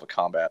resolve a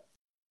combat.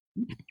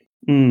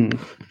 Well,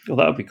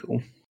 that would be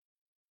cool.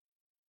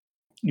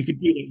 You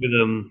could do it with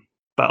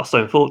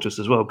Battlestone Fortress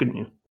as well, couldn't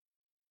you?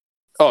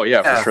 Oh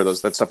yeah, for sure.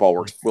 That stuff all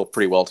works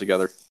pretty well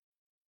together.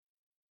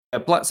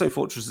 Blackstone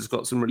Fortress has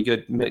got some really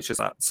good mixtures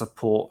that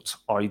support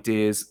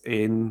ideas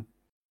in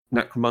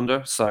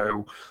Necromunda,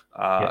 so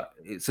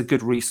it's a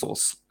good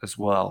resource as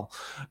well.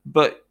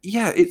 But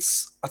yeah,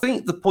 I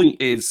think the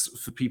point is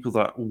for people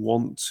that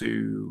want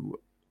to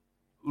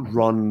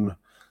run,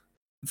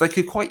 they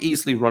could quite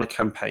easily run a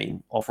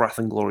campaign of Wrath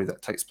and Glory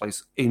that takes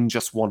place in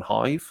just one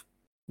hive,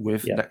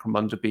 with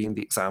Necromunda being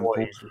the example,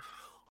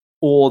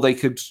 or they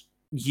could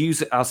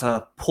use it as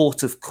a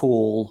port of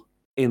call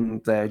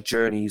in their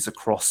journeys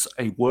across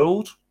a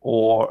world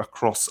or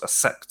across a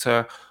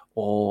sector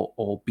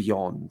or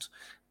beyond.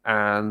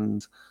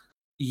 And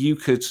you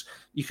could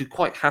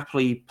quite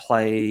happily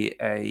play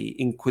a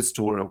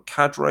inquisitorial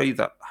cadre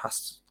that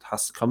has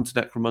to come to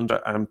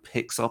Necromunda and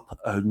picks up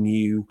a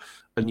new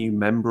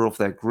member of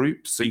their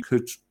group. So you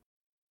could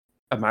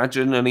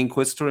imagine an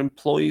Inquisitor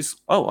employs,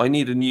 I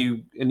need a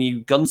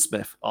new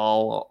gunsmith.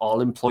 I'll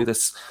employ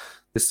this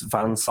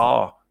Van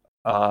Saar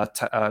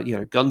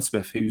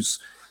gunsmith who's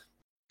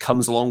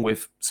comes along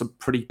with some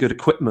pretty good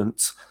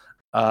equipment,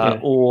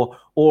 or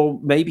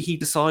maybe he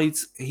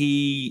decides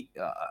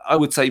I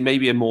would say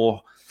maybe a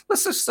more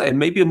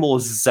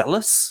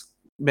zealous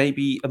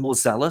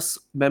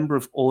member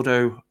of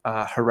Ordo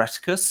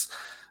Hereticus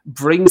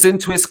brings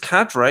into his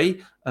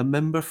cadre a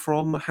member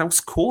from House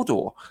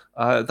Cawdor.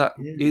 That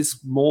is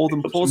more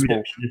than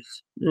plausible.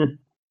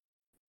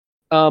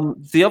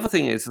 The other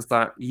thing is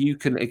that you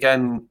can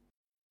again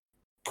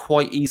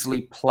quite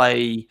easily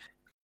play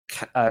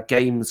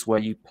games where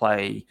you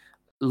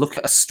look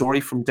at a story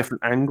from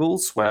different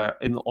angles. Where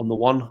at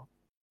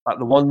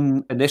the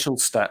one initial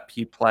step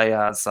you play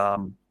as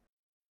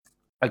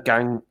a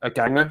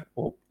ganger,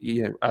 or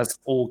as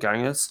all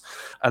gangers,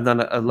 and then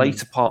a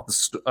later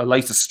a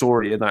later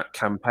story in that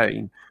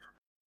campaign,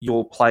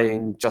 you're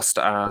playing just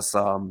as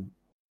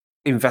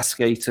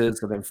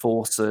investigators and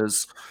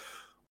enforcers,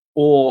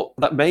 or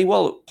that may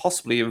well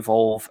possibly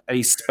involve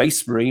a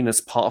Space Marine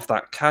as part of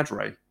that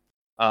cadre.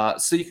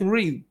 So you can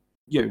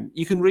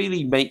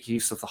really make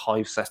use of the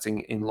hive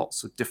setting in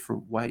lots of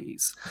different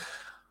ways.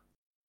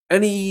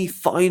 Any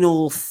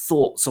final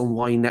thoughts on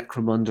why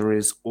Necromunda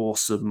is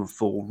awesome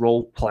for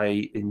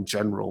roleplay in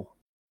general?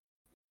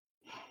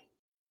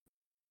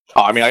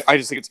 I mean, I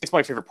just think it's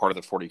my favorite part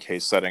of the 40K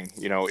setting.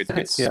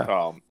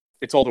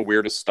 It's all the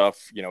weirdest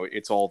stuff.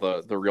 It's all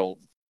the real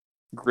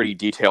gritty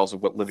details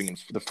of what living in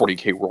the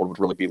 40K world would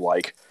really be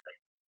like.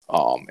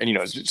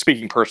 And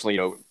speaking personally,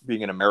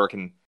 being an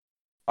American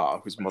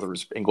whose mother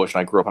is English,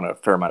 and I grew up on a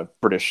fair amount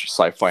of British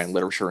sci-fi and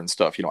literature and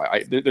stuff.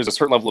 There's a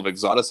certain level of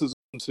exoticism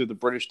to the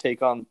British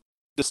take on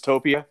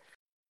dystopia,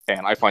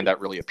 and I find that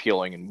really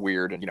appealing and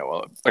weird. And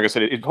like I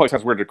said, it probably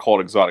sounds weird to call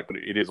it exotic, but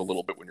it is a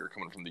little bit when you're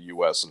coming from the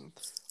US, and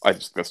I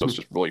just think that stuff's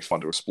just really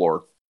fun to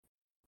explore.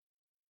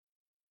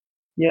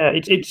 Yeah,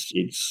 it's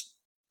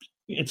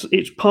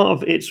part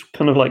of, it's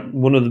kind of like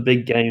one of the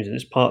big games, and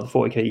it's part of the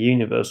 40K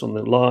universe on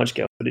the large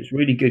scale. But it's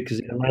really good because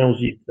it allows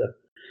you to.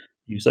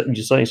 You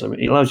say something.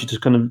 It allows you to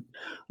kind of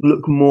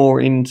look more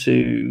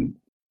into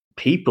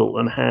people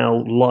and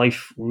how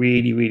life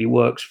really, really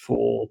works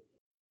for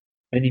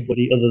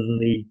anybody other than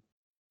the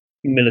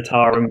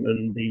Militarum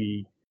and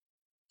the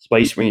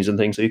Space Marines and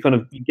things. So you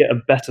get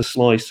a better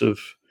slice of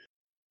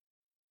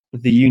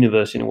the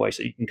universe in a way,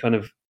 so you can kind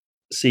of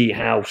see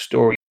how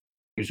stories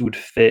would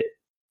fit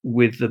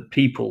with the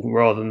people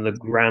rather than the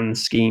grand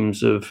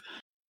schemes of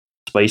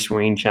Space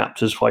Marine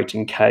chapters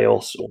fighting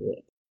chaos or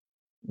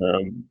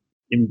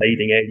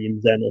invading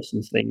alien Xenos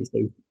and things. So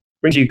it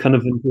brings you kind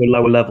of into a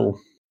lower level,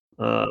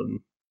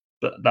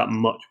 but that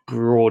much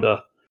broader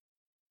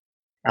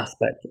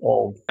aspect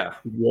of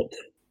what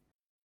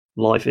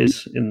life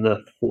is in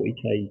the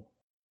 40K.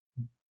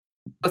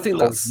 I think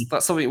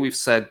that's something we've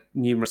said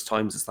numerous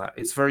times, is that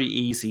it's very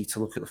easy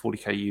to look at the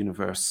 40K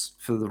universe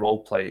for the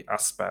roleplay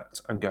aspect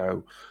and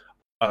go,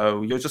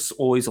 oh, you're just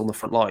always on the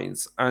front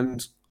lines.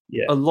 And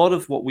a lot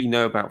of what we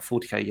know about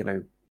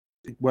 40K,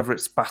 whether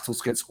it's battles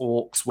against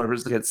orcs, whether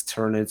it's against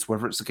Tyranids,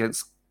 whether it's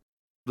against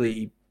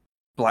the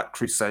Black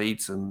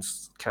Crusades and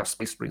Chaos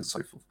Space Marines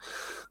and so forth,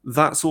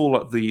 that's all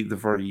at the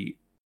very,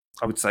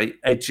 I would say,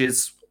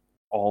 edges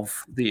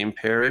of the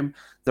Imperium.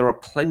 There are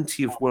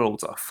plenty of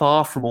worlds that are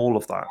far from all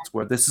of that,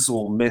 where this is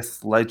all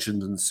myth,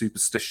 legend, and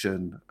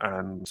superstition,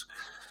 and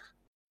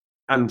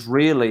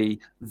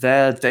really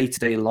their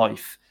day-to-day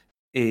life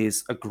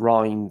is a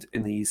grind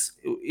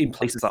in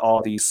places that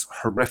are these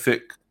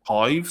horrific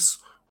hives,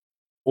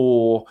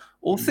 or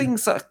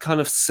things that are kind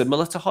of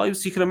similar to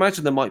hives. You can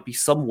imagine there might be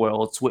some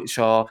worlds which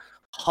are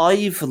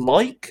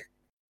hive-like,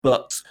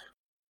 but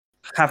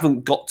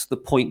haven't got to the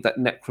point that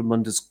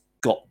Necromunda's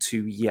got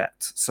to yet.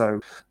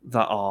 So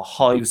that are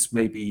hives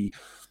maybe,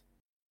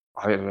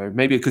 I don't know,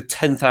 maybe a good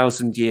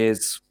 10,000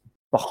 years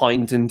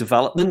behind in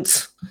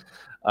development.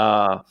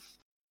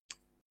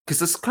 Because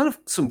there's kind of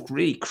some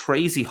really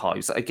crazy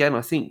hives that, again,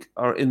 I think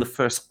are in the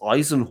first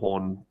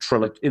Eisenhorn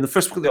trilogy. In the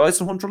first book of the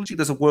Eisenhorn trilogy,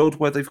 there's a world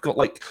where they've got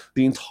like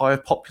the entire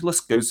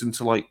populace goes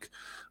into like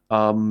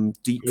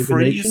deep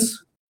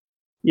freeze.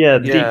 Yeah,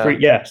 deep freeze.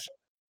 Yes,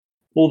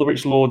 all the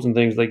rich lords and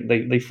things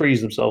they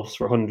freeze themselves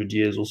for 100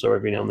 years or so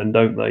every now and then,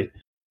 don't they?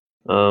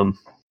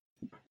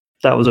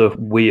 That was a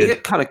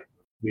weird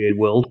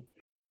world.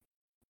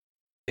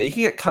 You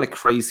can get kind of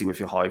crazy with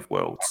your hive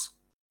worlds.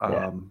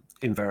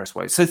 In various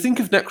ways. So think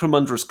of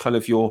Necromunda as kind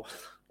of your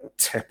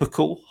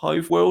typical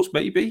hive world,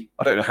 maybe.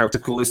 I don't know how to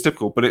call this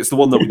typical, but it's the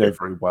one that we know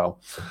very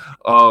well.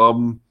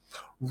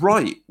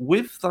 Right,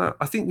 with that,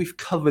 I think we've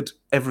covered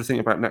everything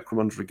about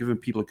Necromunda and given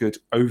people a good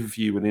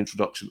overview and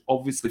introduction.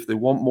 Obviously, if they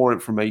want more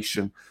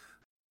information,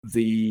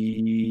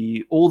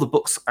 all the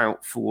books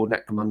out for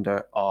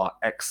Necromunda are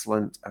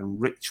excellent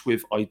and rich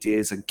with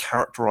ideas and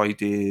character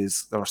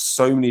ideas. There are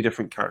so many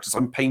different characters.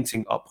 I'm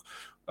painting up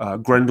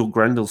Grendel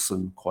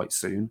Grendelson quite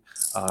soon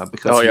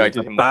because I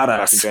did him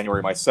back in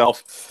January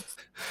myself.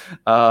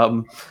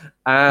 But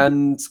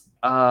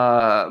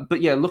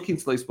yeah, look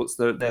into those books.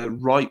 They're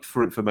ripe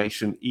for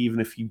information, even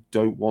if you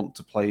don't want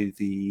to play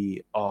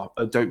the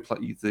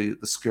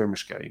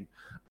skirmish game.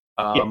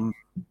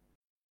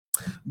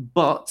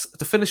 But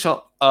to finish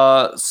up,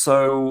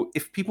 so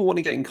if people want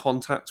to get in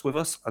contact with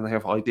us and they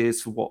have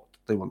ideas for what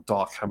they want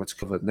Dark Hammer to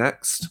cover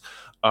next,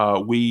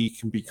 we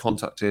can be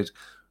contacted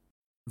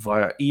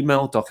via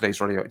email,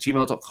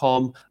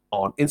 darkerdaysradio@gmail.com,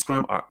 on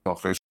Instagram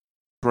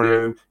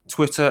 @darkerdaysradio,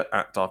 Twitter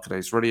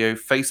 @darkerdaysradio,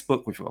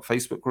 Facebook, we've got a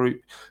Facebook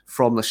group.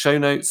 From the show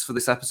notes for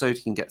this episode,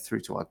 you can get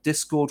through to our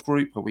Discord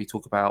group where we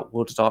talk about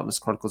World of Darkness,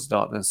 Chronicles of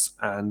Darkness,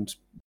 and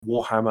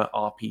Warhammer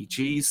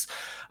RPGs.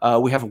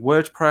 We have a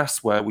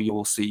WordPress where we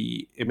all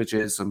see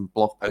images and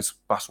blog posts,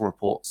 battle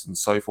reports, and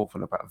so forth,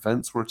 and about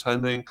events we're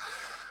attending.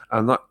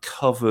 And that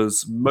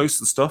covers most of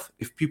the stuff.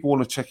 If people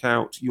want to check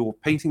out your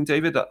painting,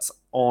 David, that's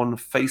on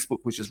Facebook,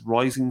 which is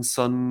Rising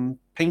Sun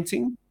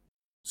Painting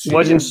Studio.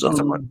 Rising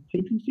Sun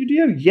Painting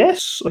Studio?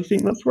 Yes, I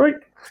think that's right.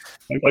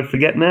 I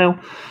forget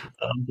now.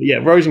 But yeah,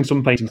 Rising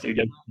Sun Painting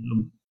Studio.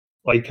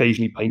 I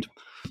occasionally paint.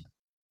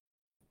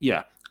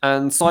 Yeah.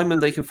 And Simon,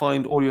 they can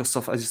find all your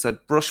stuff, as you said,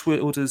 Brush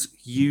Wielders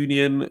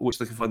Union, which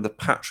they can find the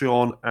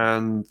Patreon,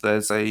 and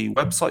there's a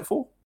website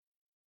for.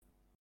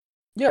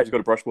 Yeah, just go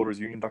to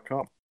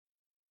brushwielders.union.com.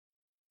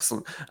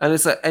 Excellent. And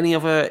is there any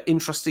other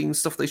interesting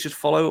stuff they should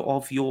follow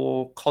of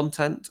your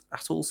content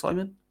at all,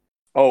 Simon?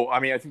 Oh, I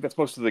mean, I think that's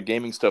most of the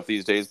gaming stuff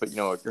these days, but,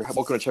 you're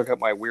welcome to check out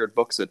my weird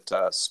books at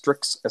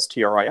Strix,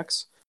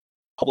 STRIX,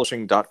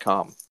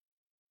 publishing.com.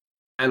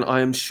 And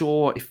I am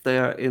sure if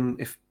they're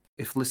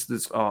if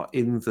listeners are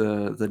in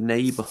the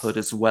neighborhood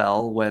as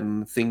well,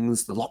 when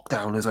the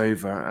lockdown is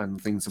over and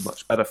things are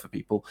much better for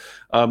people,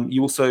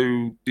 you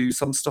also do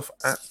some stuff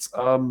at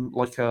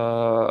like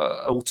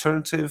a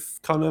alternative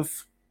kind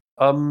of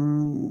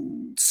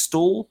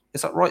stall,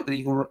 is that right,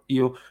 that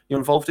you're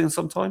involved in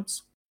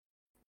sometimes?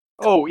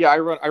 Oh yeah, I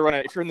run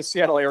it. If you're in the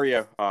Seattle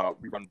area,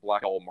 we run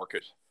Black Owl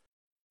Market,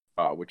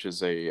 which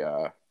is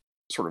a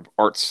sort of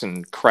arts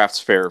and crafts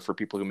fair for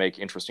people who make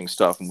interesting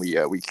stuff, and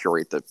we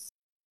curate the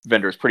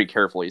vendors pretty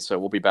carefully, so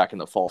we'll be back in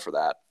the fall for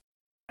that.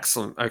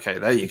 Excellent. Okay,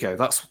 there you go.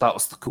 That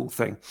was the cool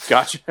thing.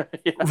 Gotcha.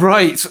 Yeah.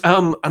 Right.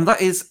 And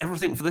that is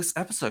everything for this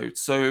episode.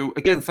 So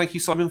again, thank you,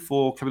 Simon,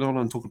 for coming on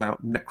and talking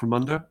about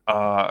Necromunda.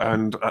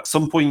 And at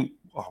some point,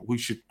 we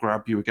should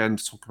grab you again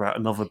to talk about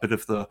another bit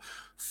of the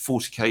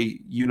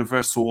 40k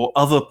universe or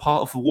other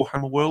part of the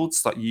Warhammer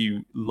worlds that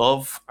you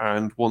love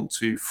and want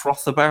to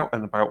froth about,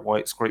 and about why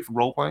it's great for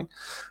role-playing.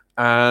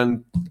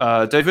 And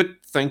David,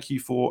 thank you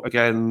for,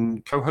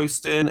 again,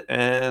 co-hosting.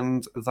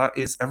 And that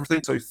is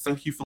everything. So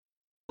thank you for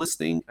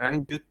listening,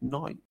 and good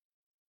night.